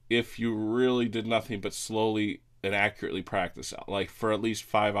if you really did nothing but slowly and accurately practice out, like for at least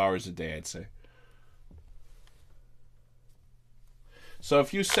 5 hours a day, I'd say. So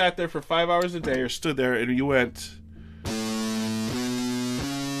if you sat there for 5 hours a day or stood there and you went...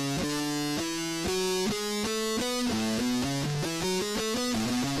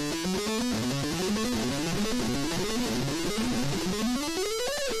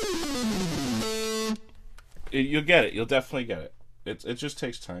 You'll get it. You'll definitely get it. It just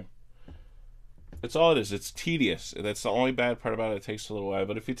takes time. It's all it is. It's tedious. That's the only bad part about it. It takes a little while.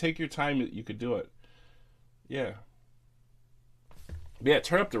 But if you take your time, you could do it. Yeah. Yeah,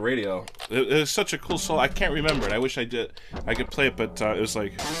 turn up the radio. It was such a cool solo. I can't remember it. I wish I did. I could play it, but it was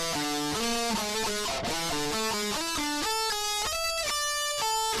like...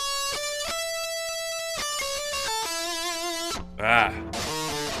 Ah.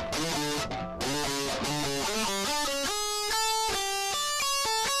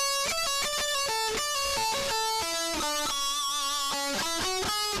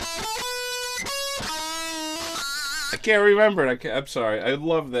 I can't remember it. I'm sorry. I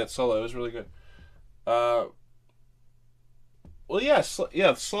love that solo. It was really good. Well, yeah,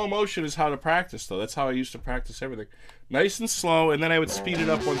 slow motion is how to practice, though. That's how I used to practice everything. Nice and slow, and then I would speed it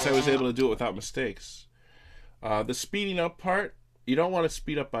up once I was able to do it without mistakes. The speeding up part, you don't want to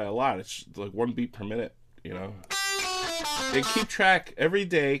speed up by a lot. It's like 1 beat per minute, you know. And keep track every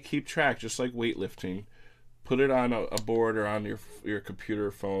day. Keep track, just like weightlifting. Put it on a board or on your computer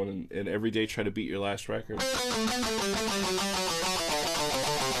or phone, and every day try to beat your last record.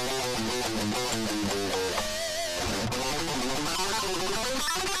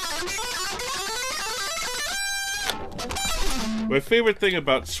 My favorite thing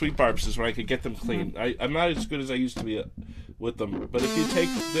about sweet barbs is when I could get them clean. I'm not as good as I used to be with them, but if you take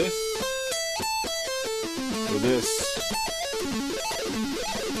this or this,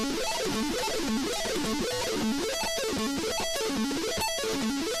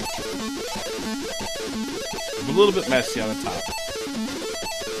 I'm a little bit messy on the top,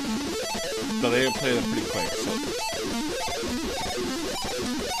 but I am playing them pretty quick. So.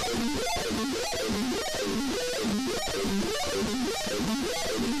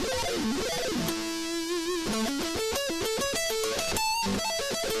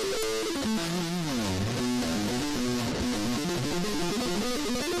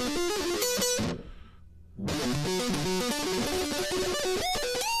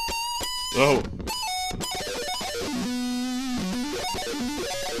 Oh.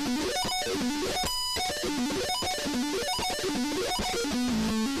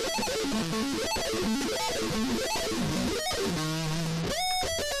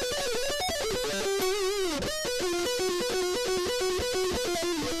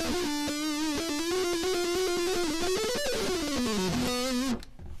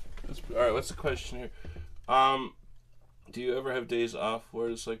 All right, what's the question here? Do you ever have days off where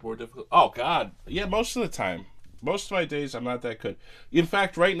it's like more difficult? Oh God, yeah, most of the time. Most of my days, I'm not that good. In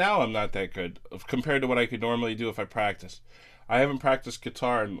fact, right now, I'm not that good compared to what I could normally do if I practice. I haven't practiced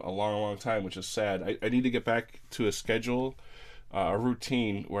guitar in a long, long time, which is sad. I need to get back to a schedule, a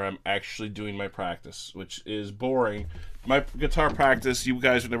routine where I'm actually doing my practice, which is boring. My guitar practice, you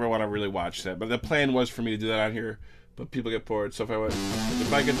guys would never want to really watch that, but the plan was for me to do that on here, but people get bored. So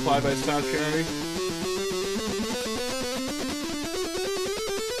if I could fly by South Cherry.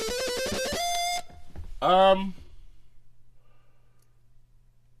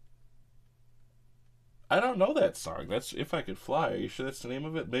 I don't know that song. That's If I Could Fly. Are you sure that's the name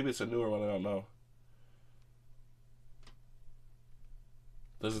of it? Maybe it's a newer one. I don't know.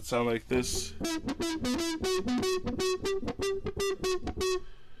 Does it sound like this?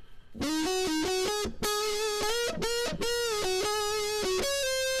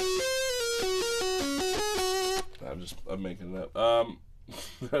 I'm making it up.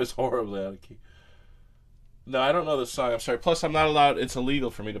 That was horribly out of key. No, I don't know the song. I'm sorry. Plus, I'm not allowed. It's illegal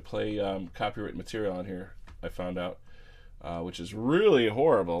for me to play copyrighted material on here. I found out, which is really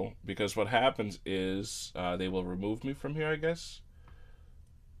horrible because what happens is they will remove me from here. I guess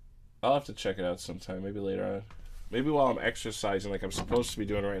I'll have to check it out sometime. Maybe later on. Maybe while I'm exercising, like I'm supposed to be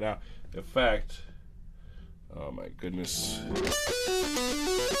doing right now. In fact, oh my goodness.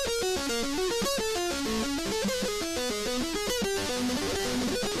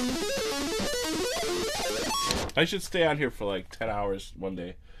 I should stay on here for like 10 hours one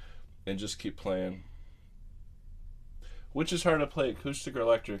day and just keep playing. Which is harder to play, acoustic or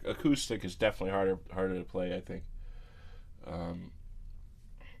electric? Acoustic is definitely harder to play, I think.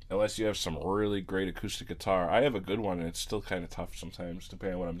 Unless you have some really great acoustic guitar. I have a good one and it's still kind of tough sometimes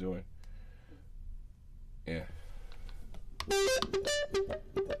depending on what I'm doing. Yeah.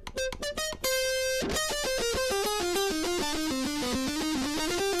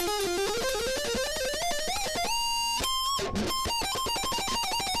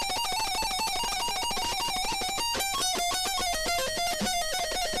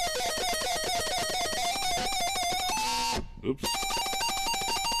 Oops.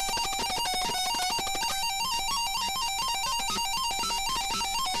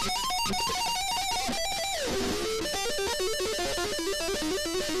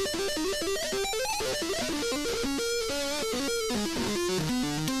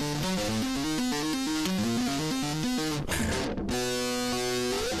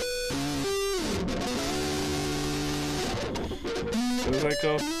 Where did I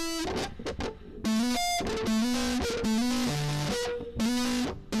go?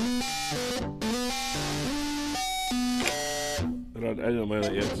 I didn't learn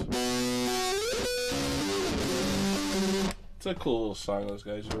that yet. It's a cool little song those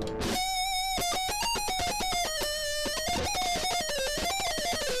guys are doing.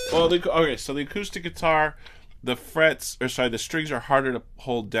 Well, okay, so the acoustic guitar, the strings are harder to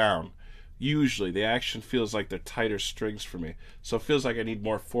hold down. Usually, the action feels like they're tighter strings for me. So it feels like I need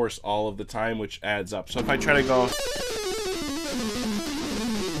more force all of the time, which adds up. So if I try to go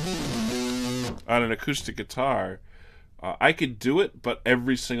on an acoustic guitar, I could do it, but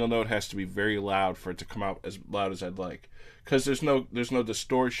every single note has to be very loud for it to come out as loud as I'd like. Because there's no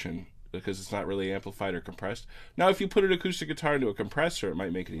distortion, because it's not really amplified or compressed. Now, if you put an acoustic guitar into a compressor, it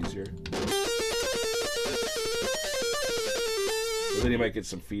might make it easier. But then you might get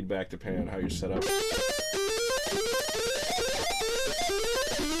some feedback depending on how you're set up.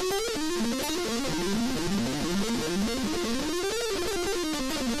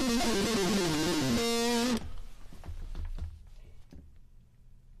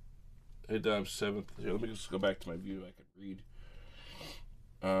 Hey, Dom, 7th. Here, let me just go back to my view. I can read.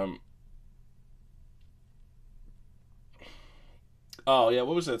 Oh, yeah,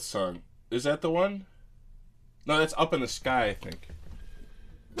 what was that song? Is that the one? No, that's Up in the Sky, I think.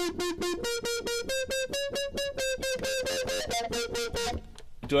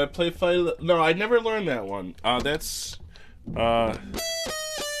 Do I play Fight? No, I never learned that one. That's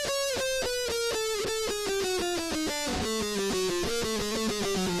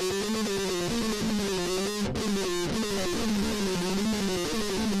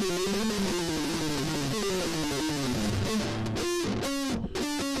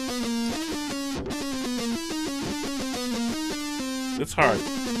It's hard.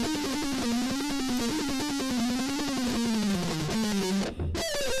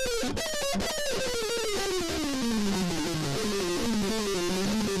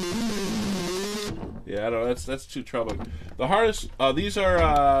 Yeah, I don't know. That's too troubling. The hardest. These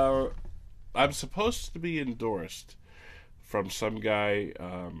are. I'm supposed to be endorsed from some guy.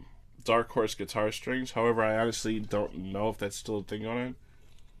 Dark Horse Guitar Strings. However, I honestly don't know if that's still a thing on it.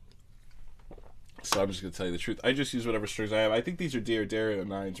 So I'm just gonna tell you the truth. I just use whatever strings I have. I think these are Dario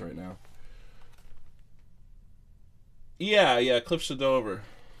 9s right now. Yeah, Cliffs of Dover.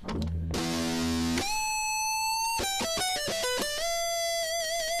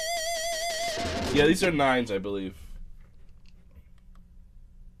 Yeah, these are 9s, I believe.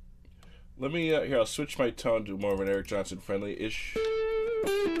 Let me here. I'll switch my tone to more of an Eric Johnson friendly-ish.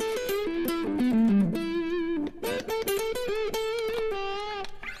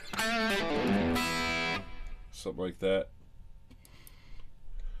 Something like that.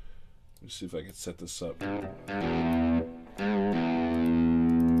 Let me see if I can set this up.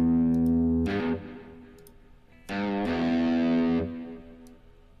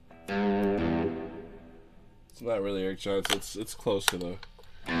 It's not really Eric Johnson. It's close to the.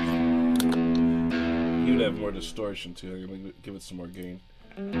 He would have more distortion too. I'm gonna give it some more gain.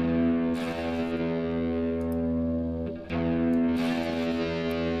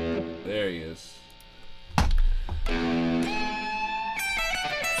 There he is.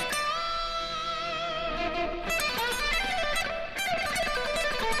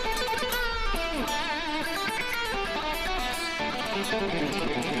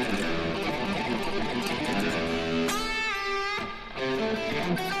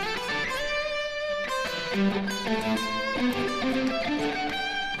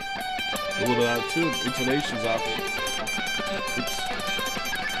 A little bit out of tune. Intonation's off. Oops.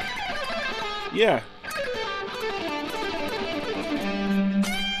 Yeah.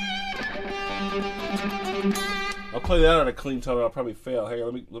 I'll play that on a clean tone. I'll probably fail. Hang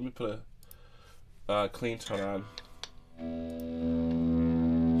on. Let me put a clean tone on.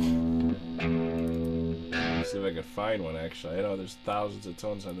 See if I can find one. Actually, I know there's thousands of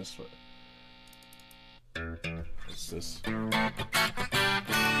tones on this one. What's this? What the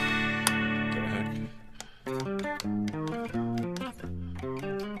heck?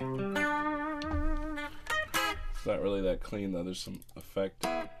 It's not really that clean though. There's some effect.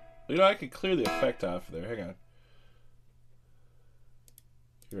 You know, I could clear the effect off of there. Hang on.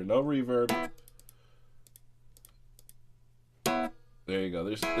 Here, no reverb. There you go.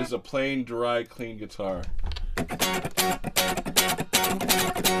 There's a plain, dry, clean guitar.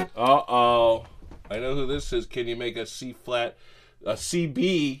 Uh-oh. I know who this is. Can you make a C flat, a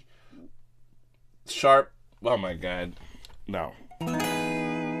CB sharp? Oh my God. No.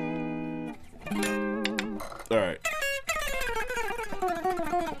 All right.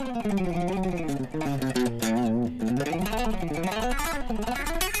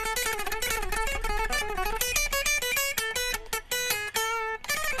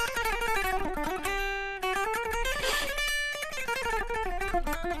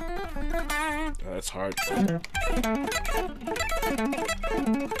 That's hard.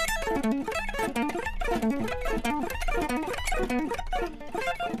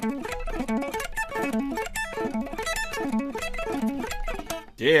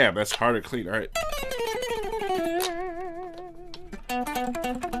 Damn, that's hard to clean. All right.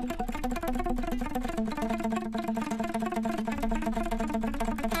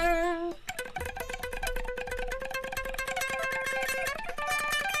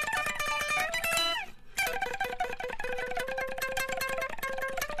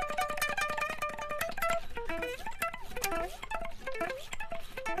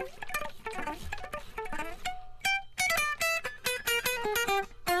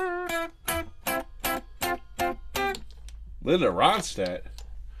 Linda Ronstadt.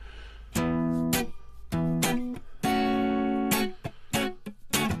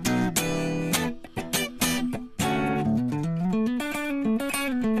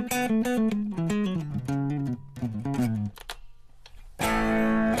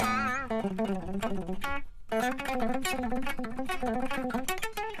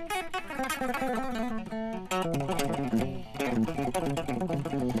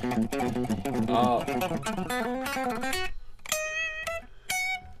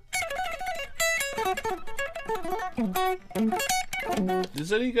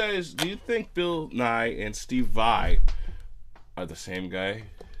 Does any guys, do you think Bill Nye and Steve Vai are the same guy?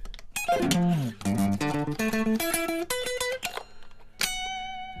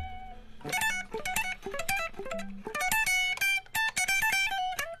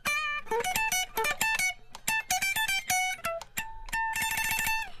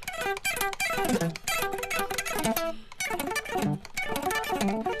 Let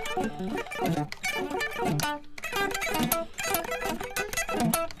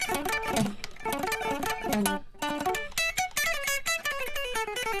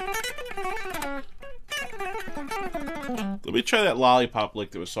me try that lollipop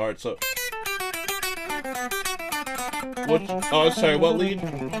lick that was hard. So, what? Oh, sorry. What lead?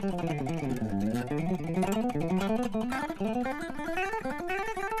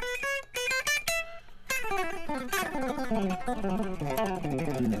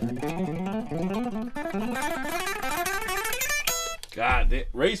 God,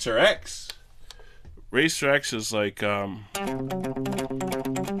 Racer X. Racer X is like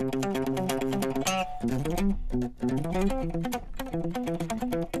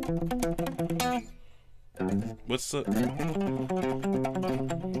what's the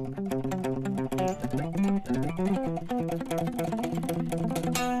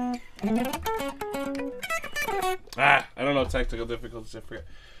I don't know technical difficulties. I forget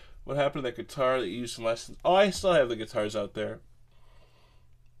what happened to that guitar that you used in lessons. Oh, I still have the guitars out there.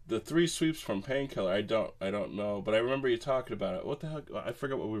 The 3 sweeps from Painkiller. I don't know, but I remember you talking about it. What the hell? I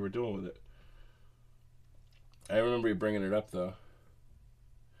forgot what we were doing with it. I remember you bringing it up though.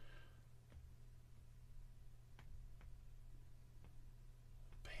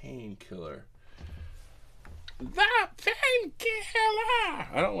 Painkiller. The Painkiller.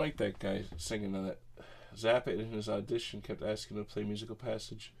 I don't like that guy singing that. Zappit in his audition kept asking him to play a musical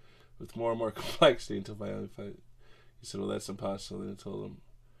passage with more and more complexity until finally he said, "Well, that's impossible." And I told him,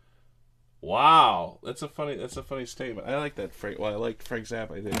 "Wow, that's a funny statement." I like that Frank. Well, I liked Frank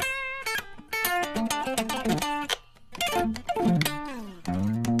Zappa. I did.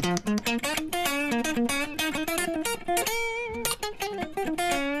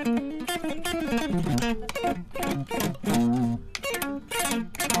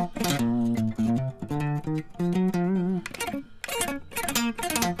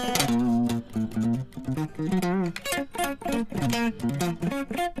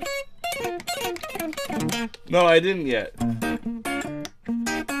 No, I didn't yet.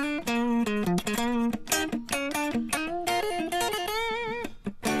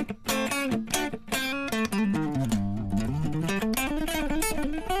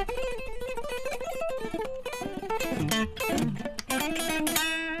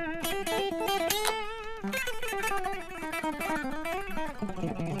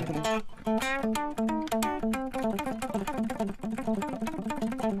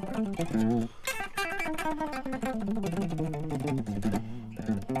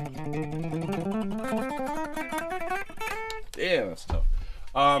 Damn, that's tough.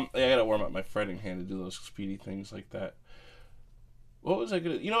 Yeah, I gotta warm up my fretting hand to do those speedy things like that. What was I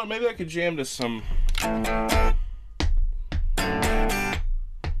gonna... You know what, maybe I could jam to some...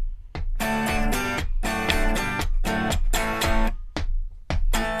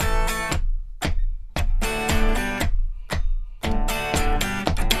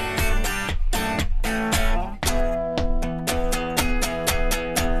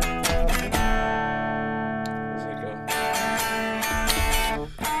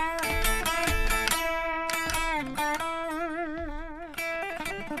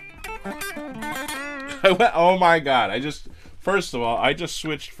 Oh my god, first of all, I just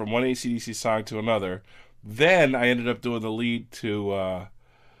switched from one AC/DC song to another. Then I ended up doing the lead to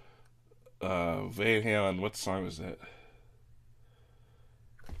Van Halen. What song was that?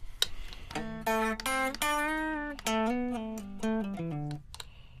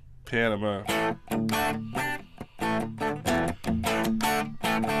 Panama.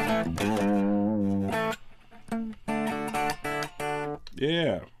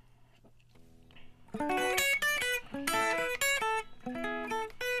 Yeah.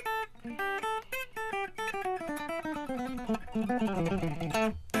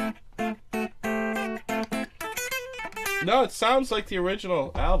 No, it sounds like the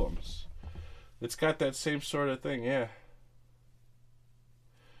original albums. It's got that same sort of thing, yeah.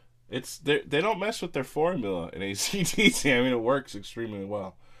 They don't mess with their formula in AC/DC. I mean, it works extremely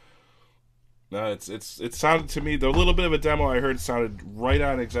well. No, it sounded to me, the little bit of a demo I heard sounded right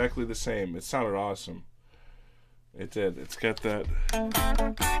on exactly the same. It sounded awesome. It did. It's got that.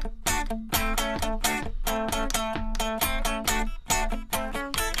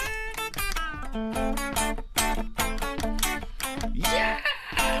 Yeah.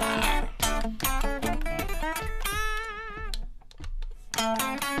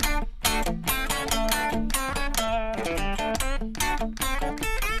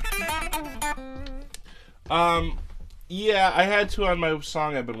 Yeah, I had to on my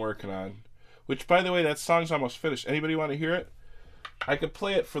song I've been working on. Which, by the way, that song's almost finished. Anybody want to hear it? I could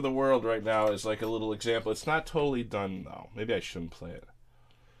play it for the world right now as like a little example. It's not totally done, though. Maybe I shouldn't play it.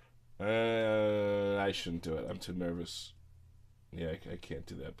 I shouldn't do it. I'm too nervous. Yeah, I can't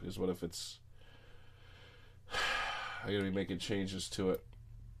do that because what if it's... I gotta be making changes to it.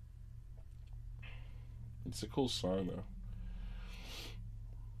 It's a cool song though.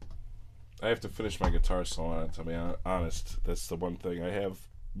 I have to finish my guitar solo on it, to be honest. That's the one thing. I have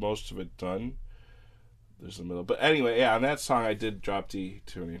most of it done. There's the middle. But anyway, yeah, on that song I did drop D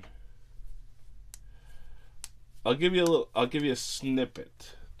tuning. I'll give you a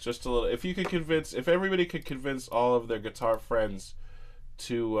snippet. Just a little. If everybody could convince all of their guitar friends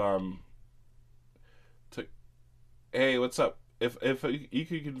to hey, what's up? If you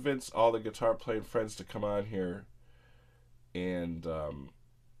could convince all the guitar playing friends to come on here and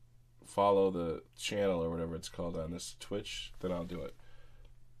follow the channel or whatever it's called on this Twitch, then I'll do it.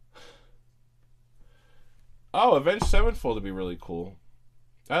 Oh, Avenged Sevenfold would be really cool.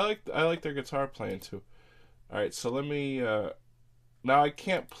 I like their guitar playing too. All right, so let me. Now I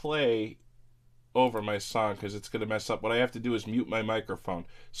can't play over my song because it's gonna mess up. What I have to do is mute my microphone.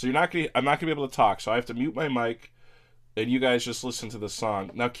 So I'm not gonna be able to talk. So I have to mute my mic, and you guys just listen to the song.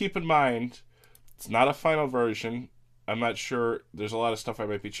 Now keep in mind, it's not a final version. I'm not sure. There's a lot of stuff I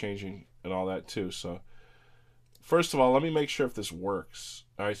might be changing and all that too. So first of all, let me make sure if this works.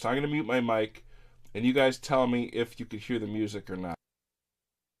 All right, so I'm gonna mute my mic, and you guys tell me if you could hear the music or not.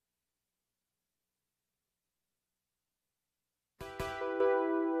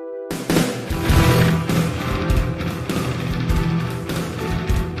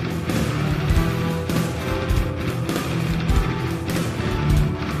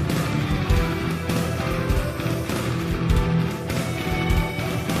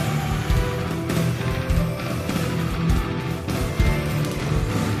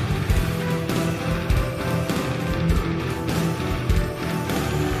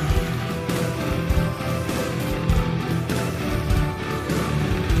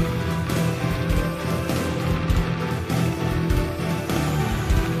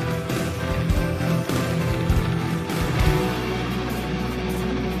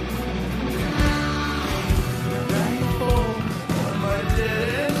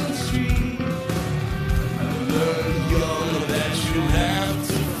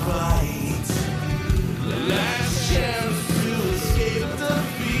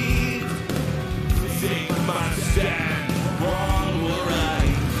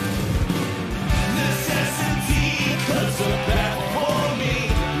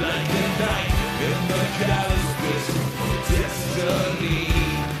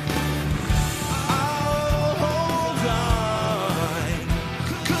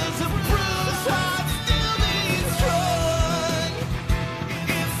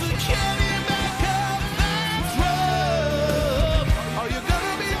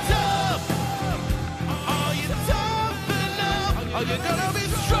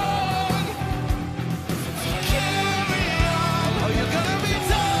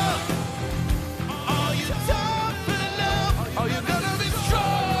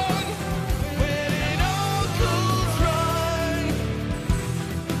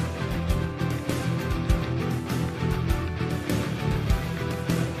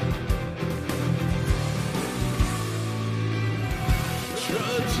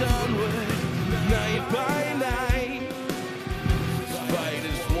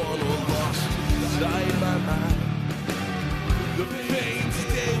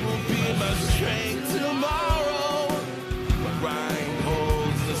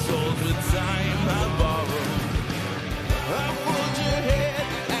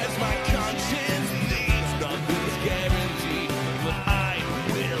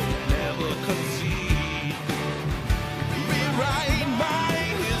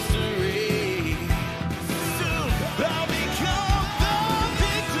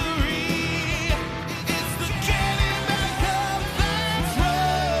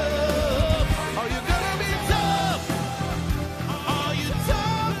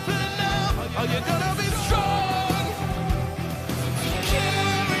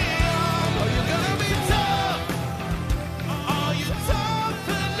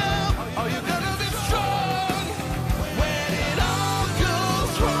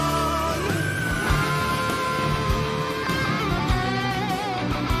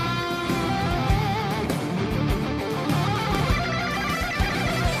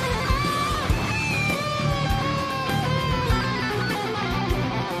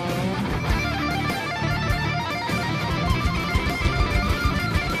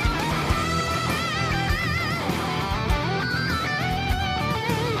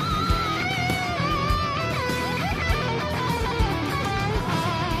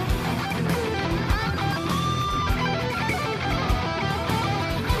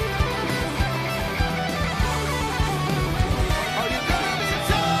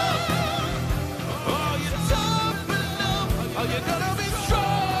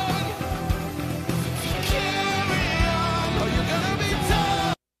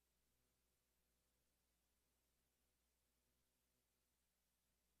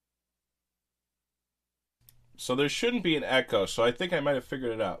 So there shouldn't be an echo, so I think I might have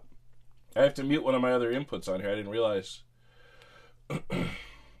figured it out. I have to mute one of my other inputs on here. I didn't realize.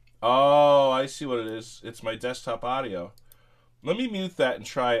 Oh, I see what it is. It's my desktop audio. Let me mute that and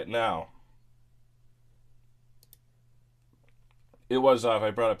try it now. It was off. I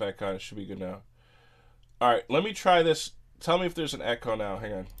brought it back on. It should be good now. All right, let me try this. Tell me if there's an echo now.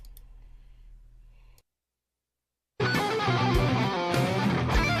 Hang on.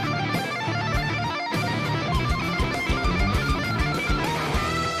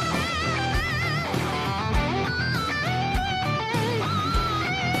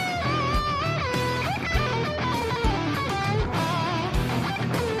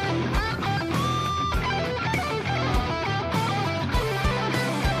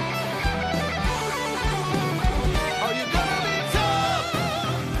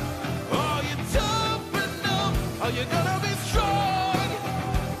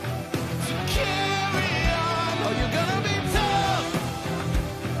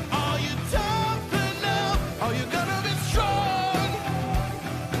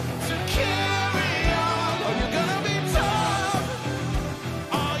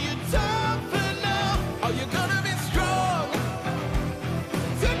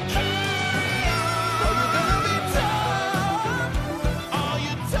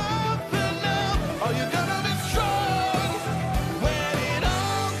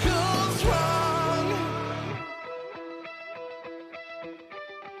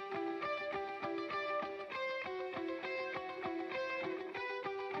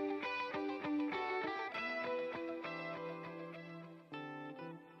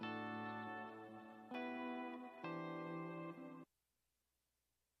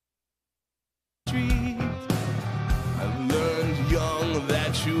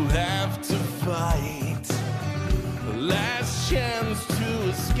 You have to fight the last chance to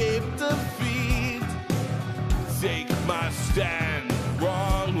escape defeat. Take my stand,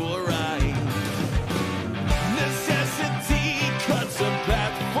 wrong or right. Necessity cuts a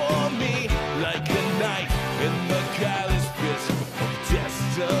path for me like a knife in the callous pit of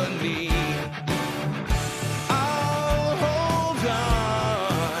destiny. I'll hold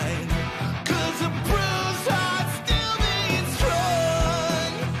on, 'cause a bruised heart still beats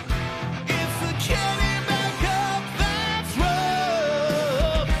strong. It's the getting back up that's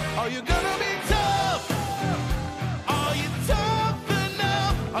rough. Are you gonna be tough? Are you tough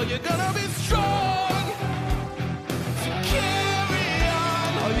enough? Are you gonna be strong to carry on?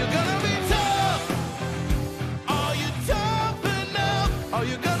 Are you gonna be tough? Are you tough enough? Are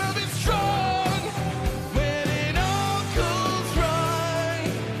you gonna be strong when it all goes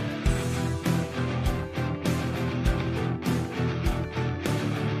right?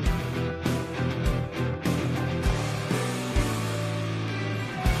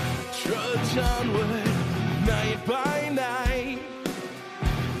 Trudge onward, night by night.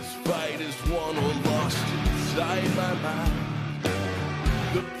 This fight is won or lost inside my mind.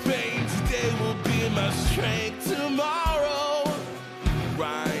 The pain today will be my strength tomorrow.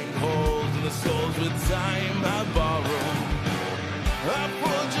 Grind holes in the souls with time I borrow. I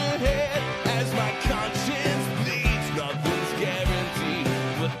fold your head as my conscience bleeds. Nothing's guaranteed,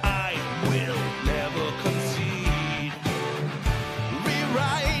 but I will never concede.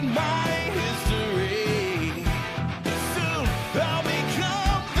 Rewrite my history. Soon I'll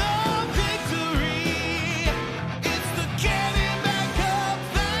become the victory. It's the getting back up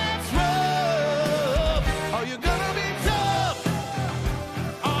that's rough. Are you gonna be tough?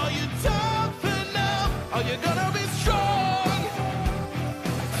 Are you tough enough? Are you gonna be strong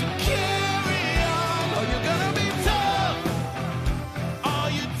to carry on? Are you gonna be tough? Are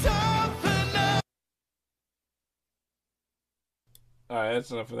you tough enough? Alright,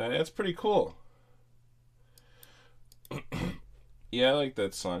 that's enough of that. That's pretty cool. Yeah, I like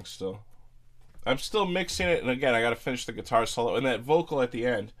that song still. I'm still mixing it, and again, I gotta finish the guitar solo and that vocal at the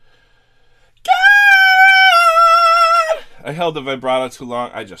end. I held the vibrato too long.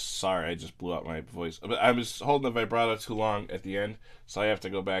 I just blew out my voice. But I was holding the vibrato too long at the end, so I have to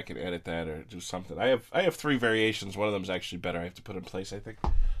go back and edit that or do something. I have 3 variations. One of them is actually better. I have to put in place, I think.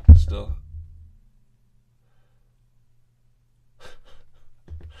 Still.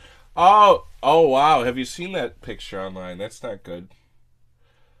 Oh wow. Have you seen that picture online? That's not good.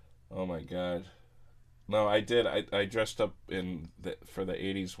 Oh my god. No, I did. I dressed up for the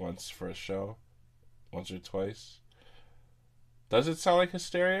 80s once for a show. Once or twice. Does it sound like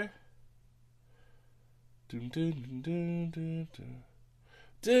Hysteria? Dun, dun, dun, dun, dun.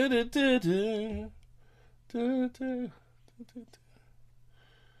 Dun, dun, dun, dun. Dun, dun, dun,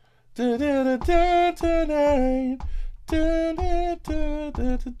 dun, dun, dun, dun, tonight. It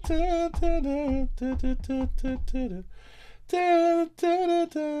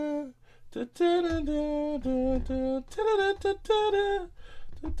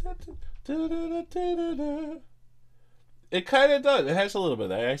kind of does. It has a little bit of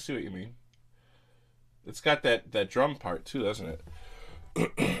that. I see what you mean. It's got that drum part too, doesn't it?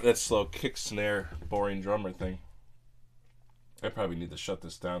 That slow kick snare, boring drummer thing. I probably need to shut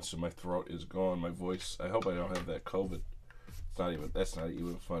this down so my throat is gone. My voice. I hope I don't have that COVID. That's not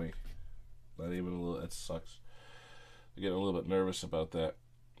even funny. Not even a little. That sucks. I'm getting a little bit nervous about that.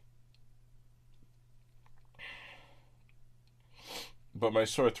 But my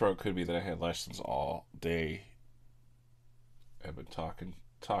sore throat could be that I had lessons all day. I've been talking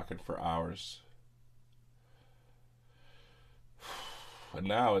for hours. And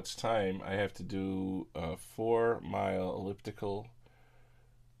now it's time. I have to do a 4-mile elliptical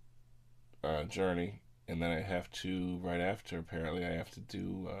journey. And then I have to, right after, apparently, I have to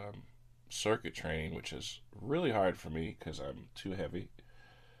do circuit training, which is really hard for me because I'm too heavy.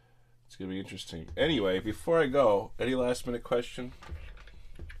 It's going to be interesting. Anyway, before I go, any last minute question?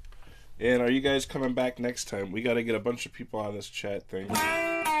 And are you guys coming back next time? We got to get a bunch of people on this chat thing.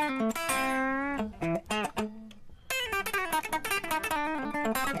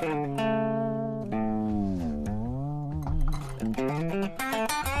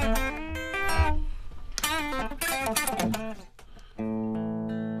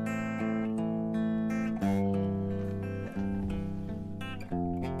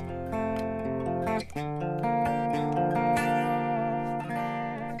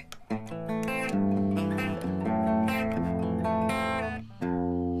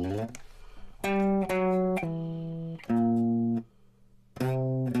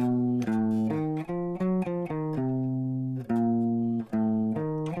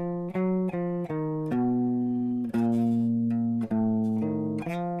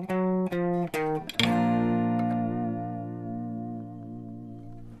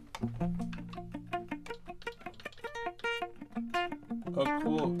 Oh,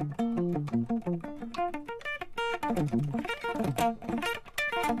 cool.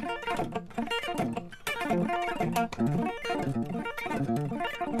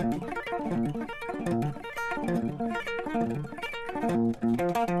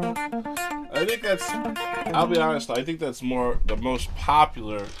 I think that's, I'll be honest, I think that's the most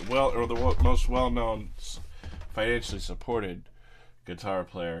popular, most well-known, financially supported guitar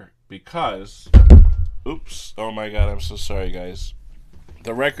player because, oops, oh my god, I'm so sorry, guys.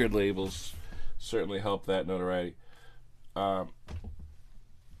 The record labels certainly help that notoriety. Am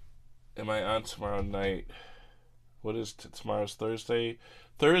I on tomorrow night? What is tomorrow's Thursday?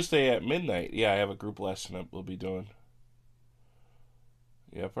 Thursday at midnight. Yeah, I have a group lesson that we'll be doing.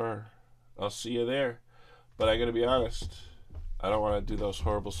 Yepper. I'll see you there. But I gotta be honest, I don't want to do those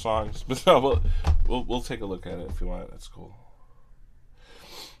horrible songs. But no, we'll take a look at it if you want. That's cool.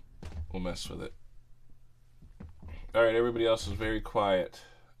 We'll mess with it. Alright, everybody else is very quiet.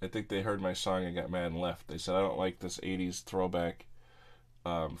 I think they heard my song and got mad and left. They said, I don't like this 80s throwback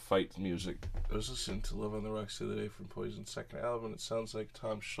fight music. I was listening to Love on the Rocks the other day from Poison's second album. It sounds like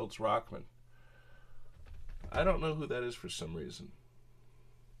Tom Schultz Rockman. I don't know who that is for some reason.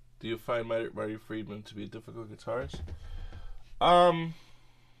 Do you find Marty Friedman to be a difficult guitarist? A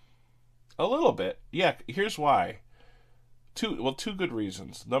little bit. Yeah, here's why. Two good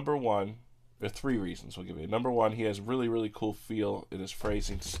reasons. Number one, or 3 reasons we'll give you. Number one, he has really, really cool feel in his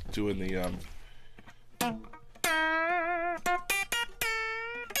phrasing, doing the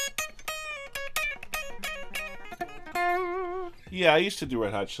Yeah, I used to do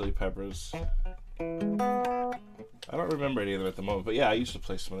Red Hot Chili Peppers. I don't remember any of them at the moment, but yeah, I used to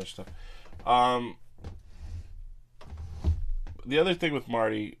play some other stuff. The other thing with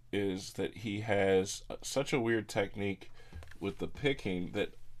Marty is that he has such a weird technique with the picking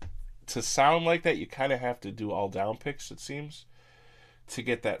that to sound like that, you kind of have to do all down picks, it seems, to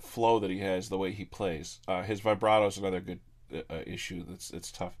get that flow that he has the way he plays. His vibrato is another good issue.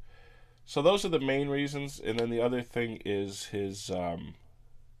 It's tough. So those are the main reasons, and then the other thing is his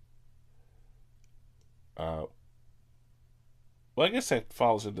well, I guess that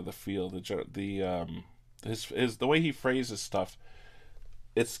falls into the feel. The way he phrases stuff,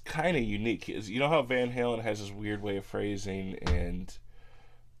 it's kind of unique. You know how Van Halen has this weird way of phrasing, and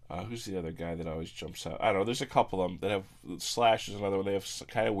who's the other guy that always jumps out? I don't know. There's a couple of them that have Slash is another one. They have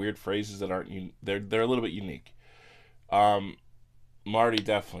kind of weird phrases that aren't. They're a little bit unique. Marty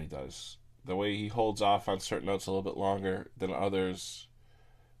definitely does. The way he holds off on certain notes a little bit longer than others,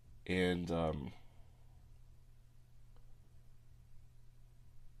 and I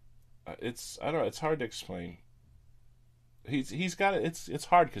don't know. It's hard to explain. He's got it. It's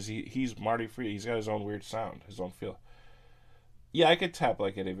hard because he's Marty Friedman. He's got his own weird sound, his own feel. Yeah, I could tap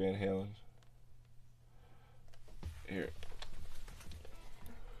like Eddie Van Halen. Here.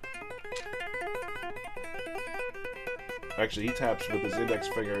 Actually, he taps with his index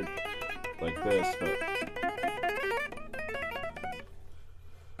finger like this, but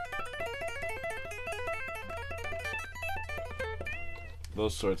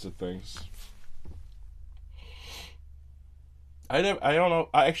those sorts of things. I don't know.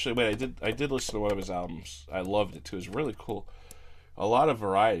 I did listen to one of his albums. I loved it too. It was really cool. A lot of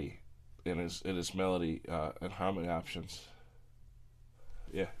variety in his melody and harmony options.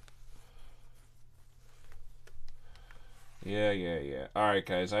 Yeah. Yeah. All right,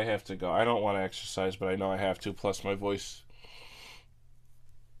 guys, I have to go. I don't want to exercise, but I know I have to. Plus, my voice,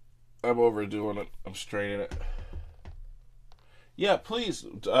 I'm overdoing it. I'm straining it. Yeah, please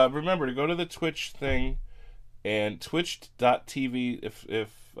remember to go to the Twitch thing and twitch.tv. If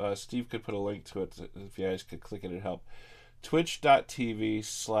Steve could put a link to it, if you guys could click it, it'd help.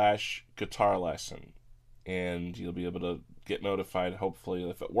 Twitch.tv/guitar lesson, and you'll be able to get notified. Hopefully,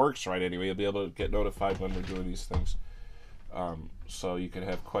 if it works right, anyway, you'll be able to get notified when we're doing these things. So you can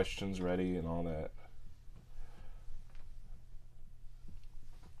have questions ready and all that.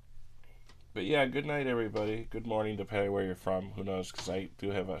 But yeah, good night, everybody. Good morning, depending where you're from. Who knows? Because I do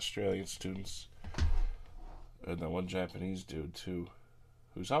have Australian students, and then one Japanese dude too,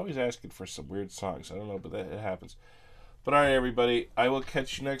 who's always asking for some weird songs. I don't know, but it happens. But all right, everybody, I will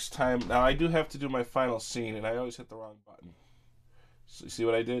catch you next time. Now I do have to do my final scene, and I always hit the wrong button. So, see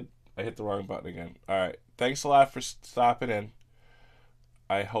what I did? I hit the wrong button again. All right, thanks a lot for stopping in.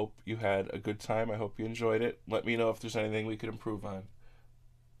 I hope you had a good time. I hope you enjoyed it. Let me know if there's anything we could improve on.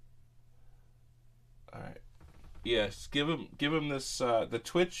 All right. Yes, give him this the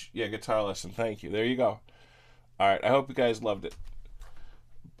Twitch guitar lesson. Thank you. There you go. All right. I hope you guys loved it.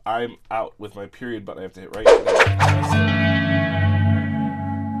 I'm out with my period button. I have to hit right.